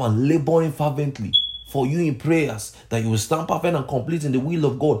 a servant laboring fervently for you in prayers, that you will stand perfect and complete in the will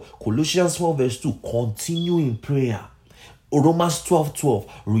of God. Colossians 12 verse 2, continue in prayer. Romans 12:12,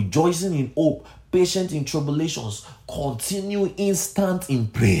 rejoicing in hope, patient in tribulations, continue instant in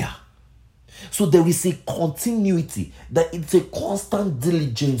prayer. So there is a continuity, that it's a constant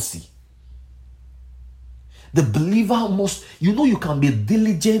diligence. The believer must, you can be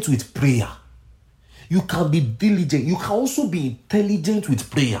diligent with prayer. You can be diligent. You can also be intelligent with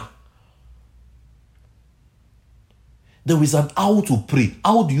prayer. There is an how to pray.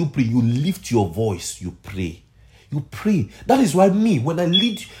 How do you pray? You lift your voice, you pray. You pray. That is why when I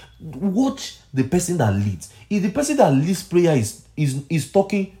lead, watch the person that leads. If the person that leads prayer is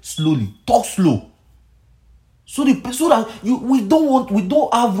talking slowly, talk slow. So that we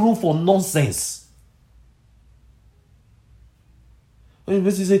don't have room for nonsense. When the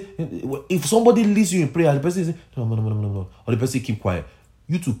person say, if somebody leads you in prayer, the person say, no, or the person keep quiet.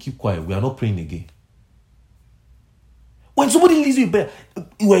 You two keep quiet. We are not praying again. When somebody leads you in prayer,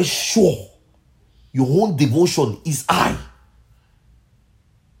 you are sure your own devotion is high.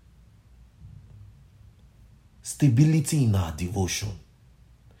 Stability in our devotion.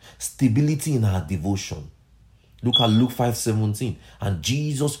 Stability in our devotion. Look at Luke 5:17. And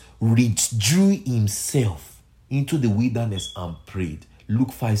Jesus withdrew himself into the wilderness and prayed.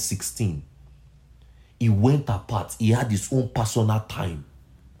 Luke 5:16. He went apart. He had his own personal time.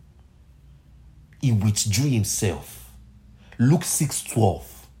 He withdrew himself. Luke 6:12.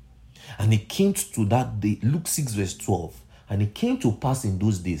 And it came to that day, Luke 6 verse 12. And it came to pass in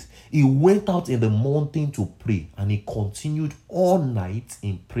those days, he went out in the mountain to pray, and he continued all night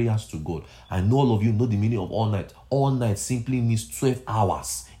in prayers to God. I know all of you know the meaning of all night. All night simply means 12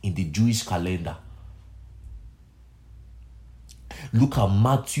 hours in the Jewish calendar. Look at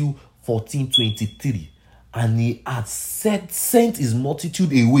Matthew 14:23. And he had sent his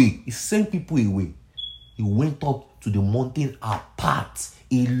multitude away. He sent people away. He went up to the mountain apart,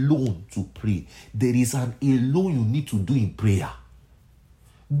 alone, to pray. There is an alone you need to do in prayer.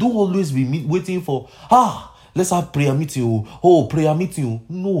 Don't always be waiting for, let's have prayer meeting. Prayer meeting.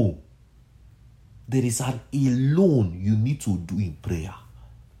 No. There is an alone you need to do in prayer.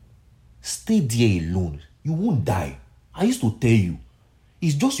 Stay there alone. You won't die. I used to tell you.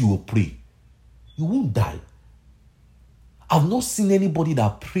 It's just you will pray. You won't die. I've not seen anybody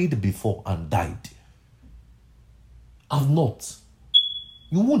that prayed before and died. I've not.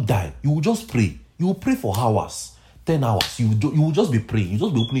 You won't die. You will just pray. You will pray for hours, 10 hours. You will just be praying. You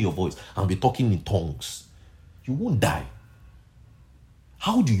just be opening your voice and be talking in tongues. You won't die.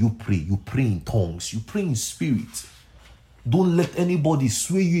 How do you pray? You pray in tongues. You pray in spirit. Don't let anybody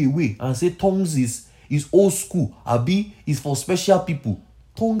sway you away and say tongues is old school. Abi is for special people.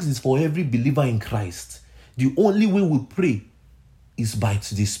 Tongues is for every believer in Christ. The only way we pray is by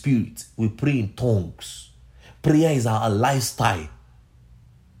the Spirit. We pray in tongues. Prayer is our lifestyle.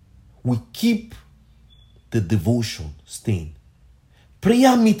 We keep the devotion staying.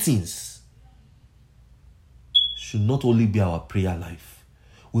 Prayer meetings should not only be our prayer life.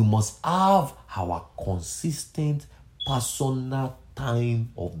 We must have our consistent personal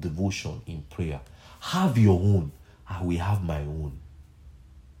time of devotion in prayer. Have your own. I will have my own.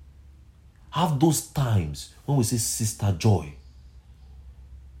 Have those times when we say, Sister Joy,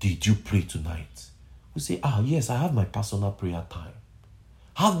 did you pray tonight? We say, yes, I have my personal prayer time.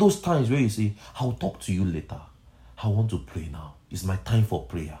 Have those times where you say, I'll talk to you later. I want to pray now. It's my time for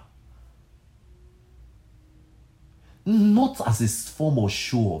prayer. Not as a form of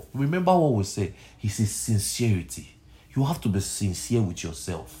show off. Remember what we said. He says sincerity. You have to be sincere with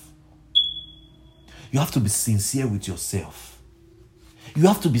yourself. You have to be sincere with yourself. You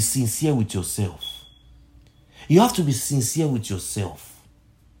have to be sincere with yourself. You have to be sincere with yourself.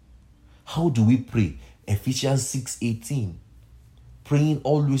 How do we pray? Ephesians 6:18. Praying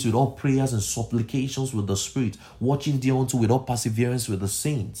always with all prayers and supplications with the Spirit, watching thereunto with all perseverance with the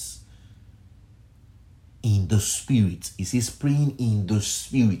saints. In the Spirit. It says praying in the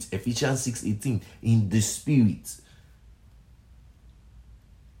Spirit. Ephesians 6:18. In the Spirit.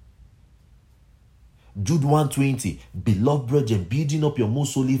 Jude 1:20. Beloved brethren, building up your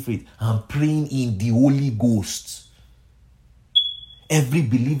most holy faith and praying in the Holy Ghost. Every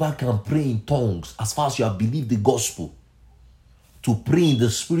believer can pray in tongues as far as you have believed the gospel. To pray in the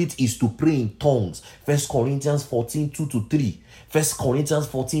Spirit is to pray in tongues. 1 Corinthians 14:2-3. 1 Corinthians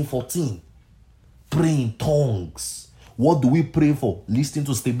 14:14. Pray in tongues. What do we pray for? Listening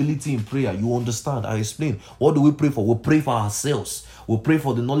to stability in prayer. You understand? I explain. What do we pray for? We pray for ourselves. We pray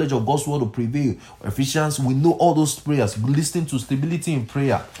for the knowledge of God's word to prevail. Ephesians, we know all those prayers. Listening to stability in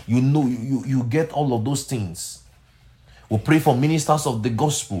prayer. You know, you get all of those things. We pray for ministers of the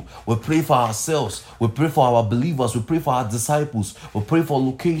gospel. We pray for ourselves. We pray for our believers. We pray for our disciples. We pray for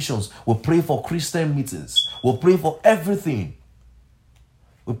locations. We pray for Christian meetings. We pray for everything.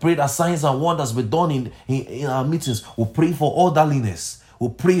 We pray that signs and wonders be done in our meetings. We pray for orderliness. We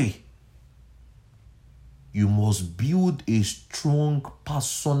pray. You must build a strong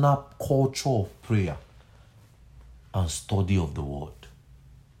personal culture of prayer and study of the word.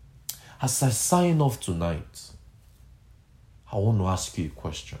 As I sign off tonight, I want to ask you a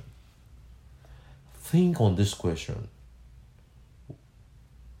question. Think on this question.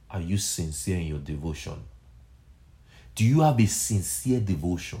 Are you sincere in your devotion? Do you have a sincere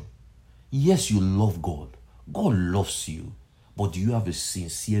devotion? Yes, you love God. God loves you. But do you have a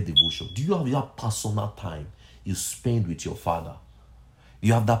sincere devotion? Do you have that personal time you spend with your Father? Do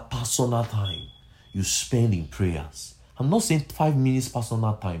you have that personal time you spend in prayers? I'm not saying 5 minutes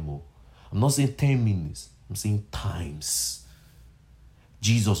personal time. I'm not saying 10 minutes. I'm saying times.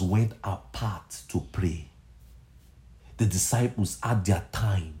 Jesus went apart to pray. The disciples had their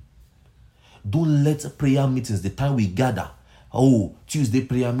time. Don't let prayer meetings, the time we gather, Tuesday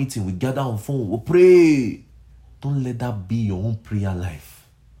prayer meeting, we gather on phone, we pray. Don't let that be your own prayer life.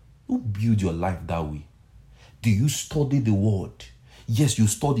 Don't build your life that way. Do you study the word? Yes, you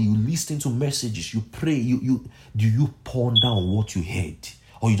study, you listen to messages, you pray, do you ponder on what you heard?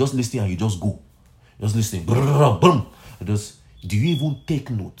 Or you just listen and you just go? Just listening. Do you even take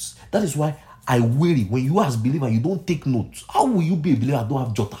notes? That is why I worry when you as believer, you don't take notes. How will you be a believer and don't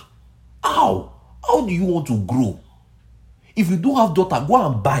have jota? How? How do you want to grow? If you don't have jota, go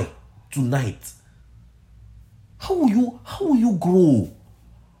and buy tonight. How will you grow?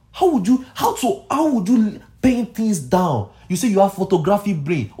 How would you paint things down? You say you have photography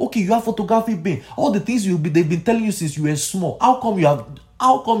brain. Okay, you have photography brain. All the things they've been telling you since you were small. How come you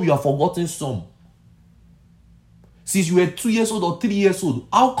have forgotten some? Since you were 2 years old or 3 years old,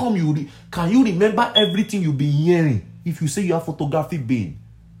 how come can you remember everything you've been hearing? If you say you have photography brain,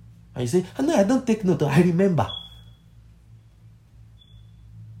 and you say, no, I don't take note, I remember.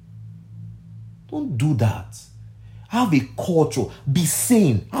 Don't do that. Have a culture. Be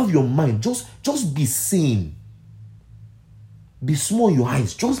sane. Have your mind. Just be sane. Be small in your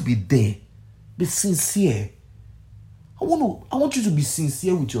eyes. Just be there. Be sincere. I want you to be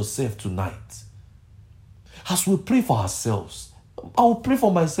sincere with yourself tonight. As we pray for ourselves, I will pray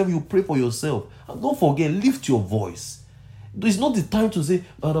for myself, you pray for yourself. And don't forget, lift your voice. It's not the time to say,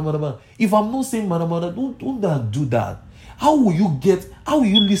 madam. If I'm not saying, madam, don't do that. How will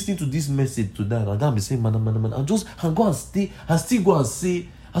you listen to this message to that? And then be saying, madam, and go and stay, and still go and say,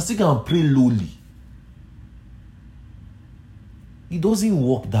 and still go and pray lowly. It doesn't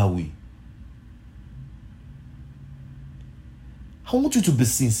work that way. I want you to be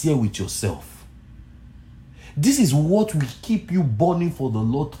sincere with yourself. This is what will keep you burning for the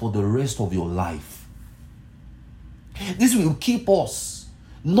Lord for the rest of your life. This will keep us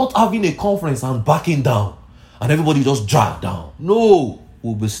not having a conference and backing down and everybody just drag down. No,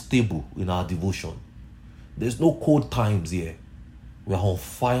 we'll be stable in our devotion. There's no cold times here. We are on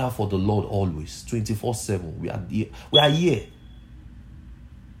fire for the Lord always, 24/7. We are here.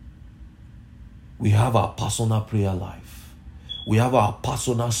 We have our personal prayer life. We have our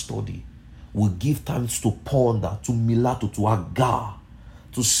personal study. We give time to ponder, to milato, to agar,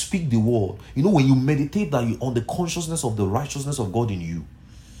 to speak the word. You know, when you meditate that you on the consciousness of the righteousness of God in you,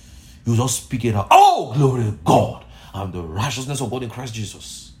 you just speak it out. Oh, glory to God. I'm the righteousness of God in Christ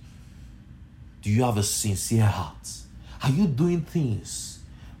Jesus. Do you have a sincere heart? Are you doing things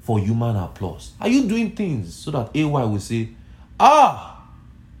for human applause? Are you doing things so that AY will say,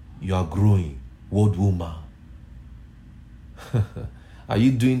 you are growing, word woman? Are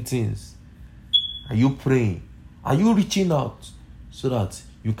you doing things? Are you praying? Are you reaching out so that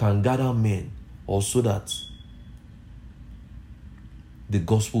you can gather men, or so that the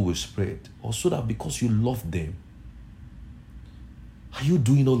gospel will spread, or so that because you love them? Are you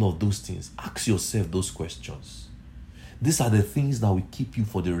doing all of those things? Ask yourself those questions. These are the things that will keep you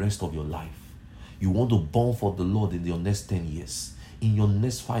for the rest of your life. You want to burn for the Lord in your next 10 years, in your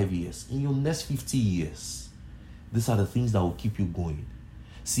next 5 years, in your next 50 years. These are the things that will keep you going.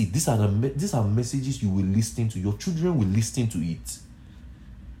 See, these are messages you will listen to. Your children will listen to it.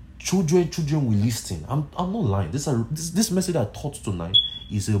 Children will listen. I'm not lying. This message I taught tonight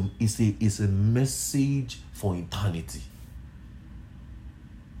is a message for eternity.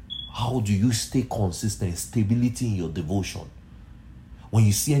 How do you stay consistent? Stability in your devotion. When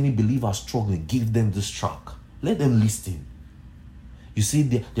you see any believer struggling, give them this track. Let them listen. You see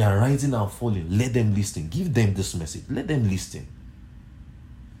they are rising and falling. Let them listen. Give them this message. Let them listen.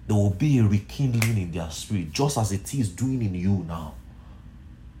 There will be a rekindling in their spirit, just as it is doing in you now.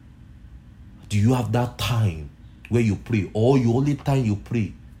 Do you have that time where you pray? Or your only time you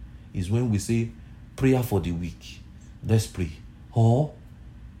pray is when we say prayer for the week. Let's pray. Or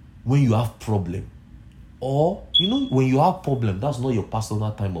when you have problem. Or, when you have problem, that's not your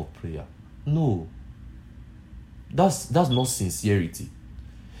personal time of prayer. No. That's not sincerity.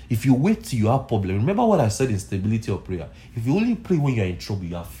 If you wait till you have problem, remember what I said in stability of prayer. If you only pray when you are in trouble,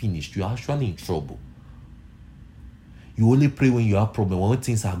 you are finished. You are actually in trouble. You only pray when you have problem, when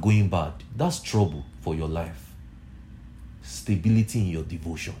things are going bad. That's trouble for your life. Stability in your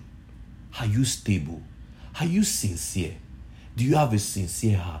devotion. Are you stable? Are you sincere? Do you have a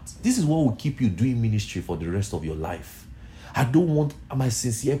sincere heart? This is what will keep you doing ministry for the rest of your life. I don't want, my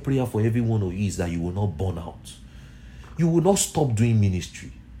sincere prayer for every one of you is that you will not burn out. You will not stop doing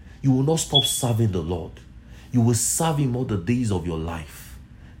ministry. You will not stop serving the Lord. You will serve Him all the days of your life.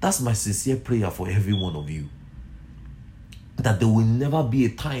 That's my sincere prayer for every one of you. That there will never be a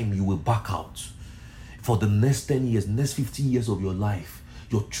time you will back out. For the next 10 years, next 15 years of your life,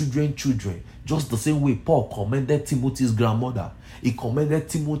 your children, just the same way Paul commended Timothy's grandmother, he commended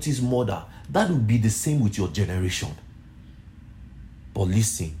Timothy's mother. That will be the same with your generation. But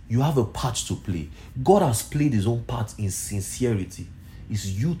listen, you have a part to play. God has played His own part in sincerity. It's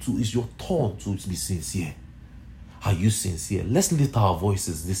your turn to be sincere. Are you sincere? Let's lift our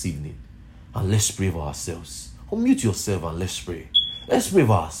voices this evening and let's pray for ourselves. Unmute yourself and let's pray. Let's pray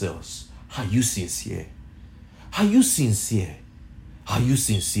for ourselves. Are you sincere? Are you sincere? Are you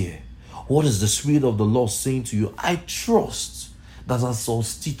sincere? What is the Spirit of the Lord saying to you? I trust that as I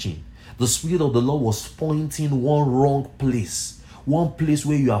was teaching, the Spirit of the Lord was pointing one wrong place, one place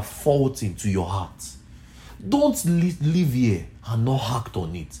where you are faulting to your heart. Don't live here and not act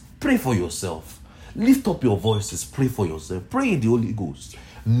on it. Pray for yourself. Lift up your voices. Pray for yourself. Pray in the Holy Ghost.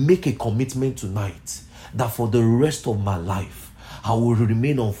 Make a commitment tonight that for the rest of my life, I will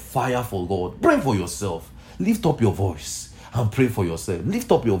remain on fire for God. Pray for yourself. Lift up your voice and pray for yourself.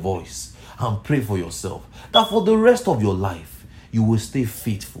 Lift up your voice and pray for yourself. That for the rest of your life, you will stay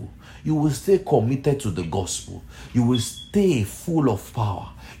faithful. You will stay committed to the gospel. You will stay full of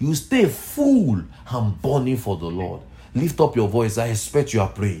power. You will stay full and burning for the Lord. Lift up your voice. I expect you are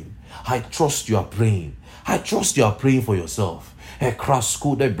praying. I trust you are praying. I trust you are praying for yourself.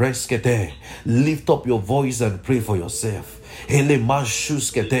 Lift up your voice and pray for yourself.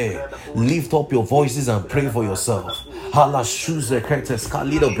 Lift up your voices and pray for yourself.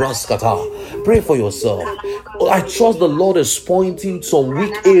 Pray for yourself. I trust the Lord is pointing some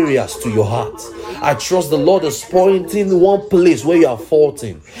weak areas to your heart. I trust the Lord is pointing one place where you are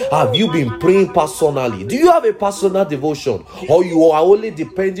faulting. Have you been praying personally? Do you have a personal devotion, or you are only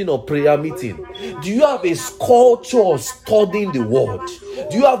depending on prayer meeting? Do you have a culture of studying the word?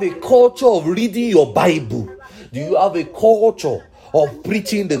 Do you have a culture of reading your Bible? Do you have a culture of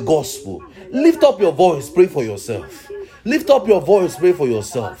preaching the gospel? Lift up your voice, pray for yourself. Lift up your voice, pray for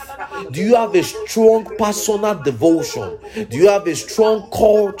yourself. Do you have a strong personal devotion? Do you have a strong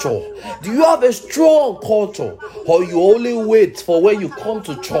culture? Do you have a strong culture? Or you only wait for when you come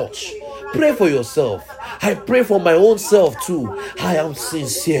to church? Pray for yourself. I pray for my own self too. I am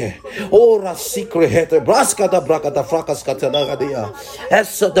sincere. I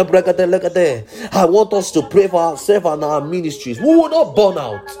want us to pray for ourselves and our ministries. We will not burn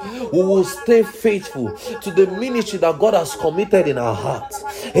out. We will stay faithful to the ministry that God has committed in our hearts.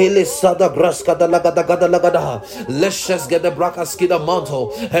 Let's just get the brakaski the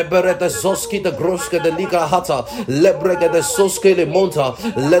mantle. Ebere the zoski the groske the liga hata. Lebrege the soske the monta.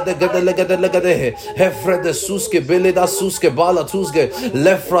 Let the get the leg the Hefre the suske bele da suske bala tuske.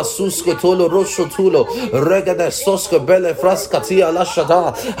 Lefra suske tolo rosho tulo. Rega the soske bele fraskatia la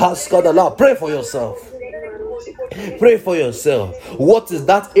shada. Haska the la. Pray for yourself. Pray for yourself. What is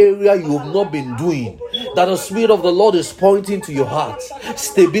that area you have not been doing that the Spirit of the Lord is pointing to your heart?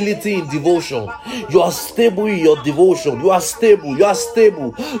 Stability in devotion. You are stable in your devotion. You are stable. You are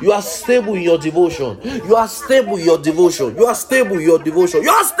stable. You are stable in your devotion. You are stable in your devotion. You are stable in your devotion. You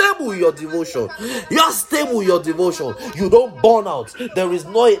are stable in your devotion. You are stable in your devotion. You don't burn out. There is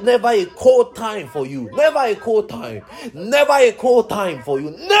never a cold time for you. Never a cold time. Never a cold time for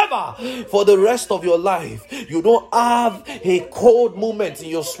you. Never for the rest of your life. You don't have a cold moment in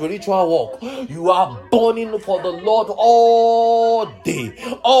your spiritual walk. You are burning for the Lord all day,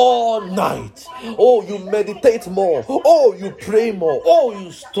 all night. Oh, you meditate more. Oh, you pray more. Oh,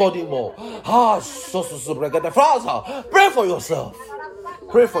 you study more. Pray for yourself.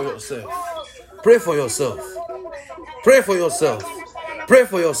 Pray for yourself. Pray for yourself. Pray for yourself. Pray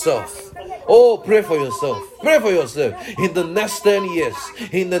for yourself. Oh, pray for yourself. Pray for yourself. In the next 10 years,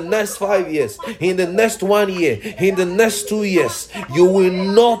 in the next 5 years, in the next 1 year, in the next 2 years, you will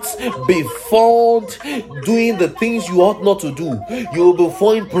not be found doing the things you ought not to do. You will be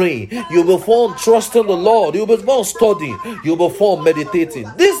found praying. You will be found trusting the Lord. You will be found studying. You will be found meditating.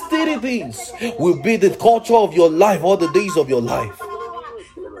 These 3 things will be the culture of your life all the days of your life.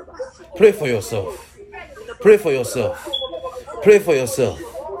 Pray for yourself. Pray for yourself. Pray for yourself.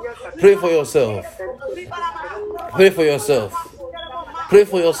 Pray for yourself. Pray for yourself. Pray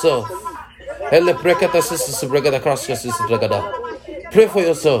for yourself. Pray for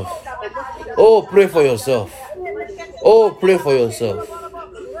yourself. Oh, pray for yourself. Oh, pray for yourself.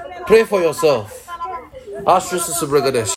 Pray for yourself.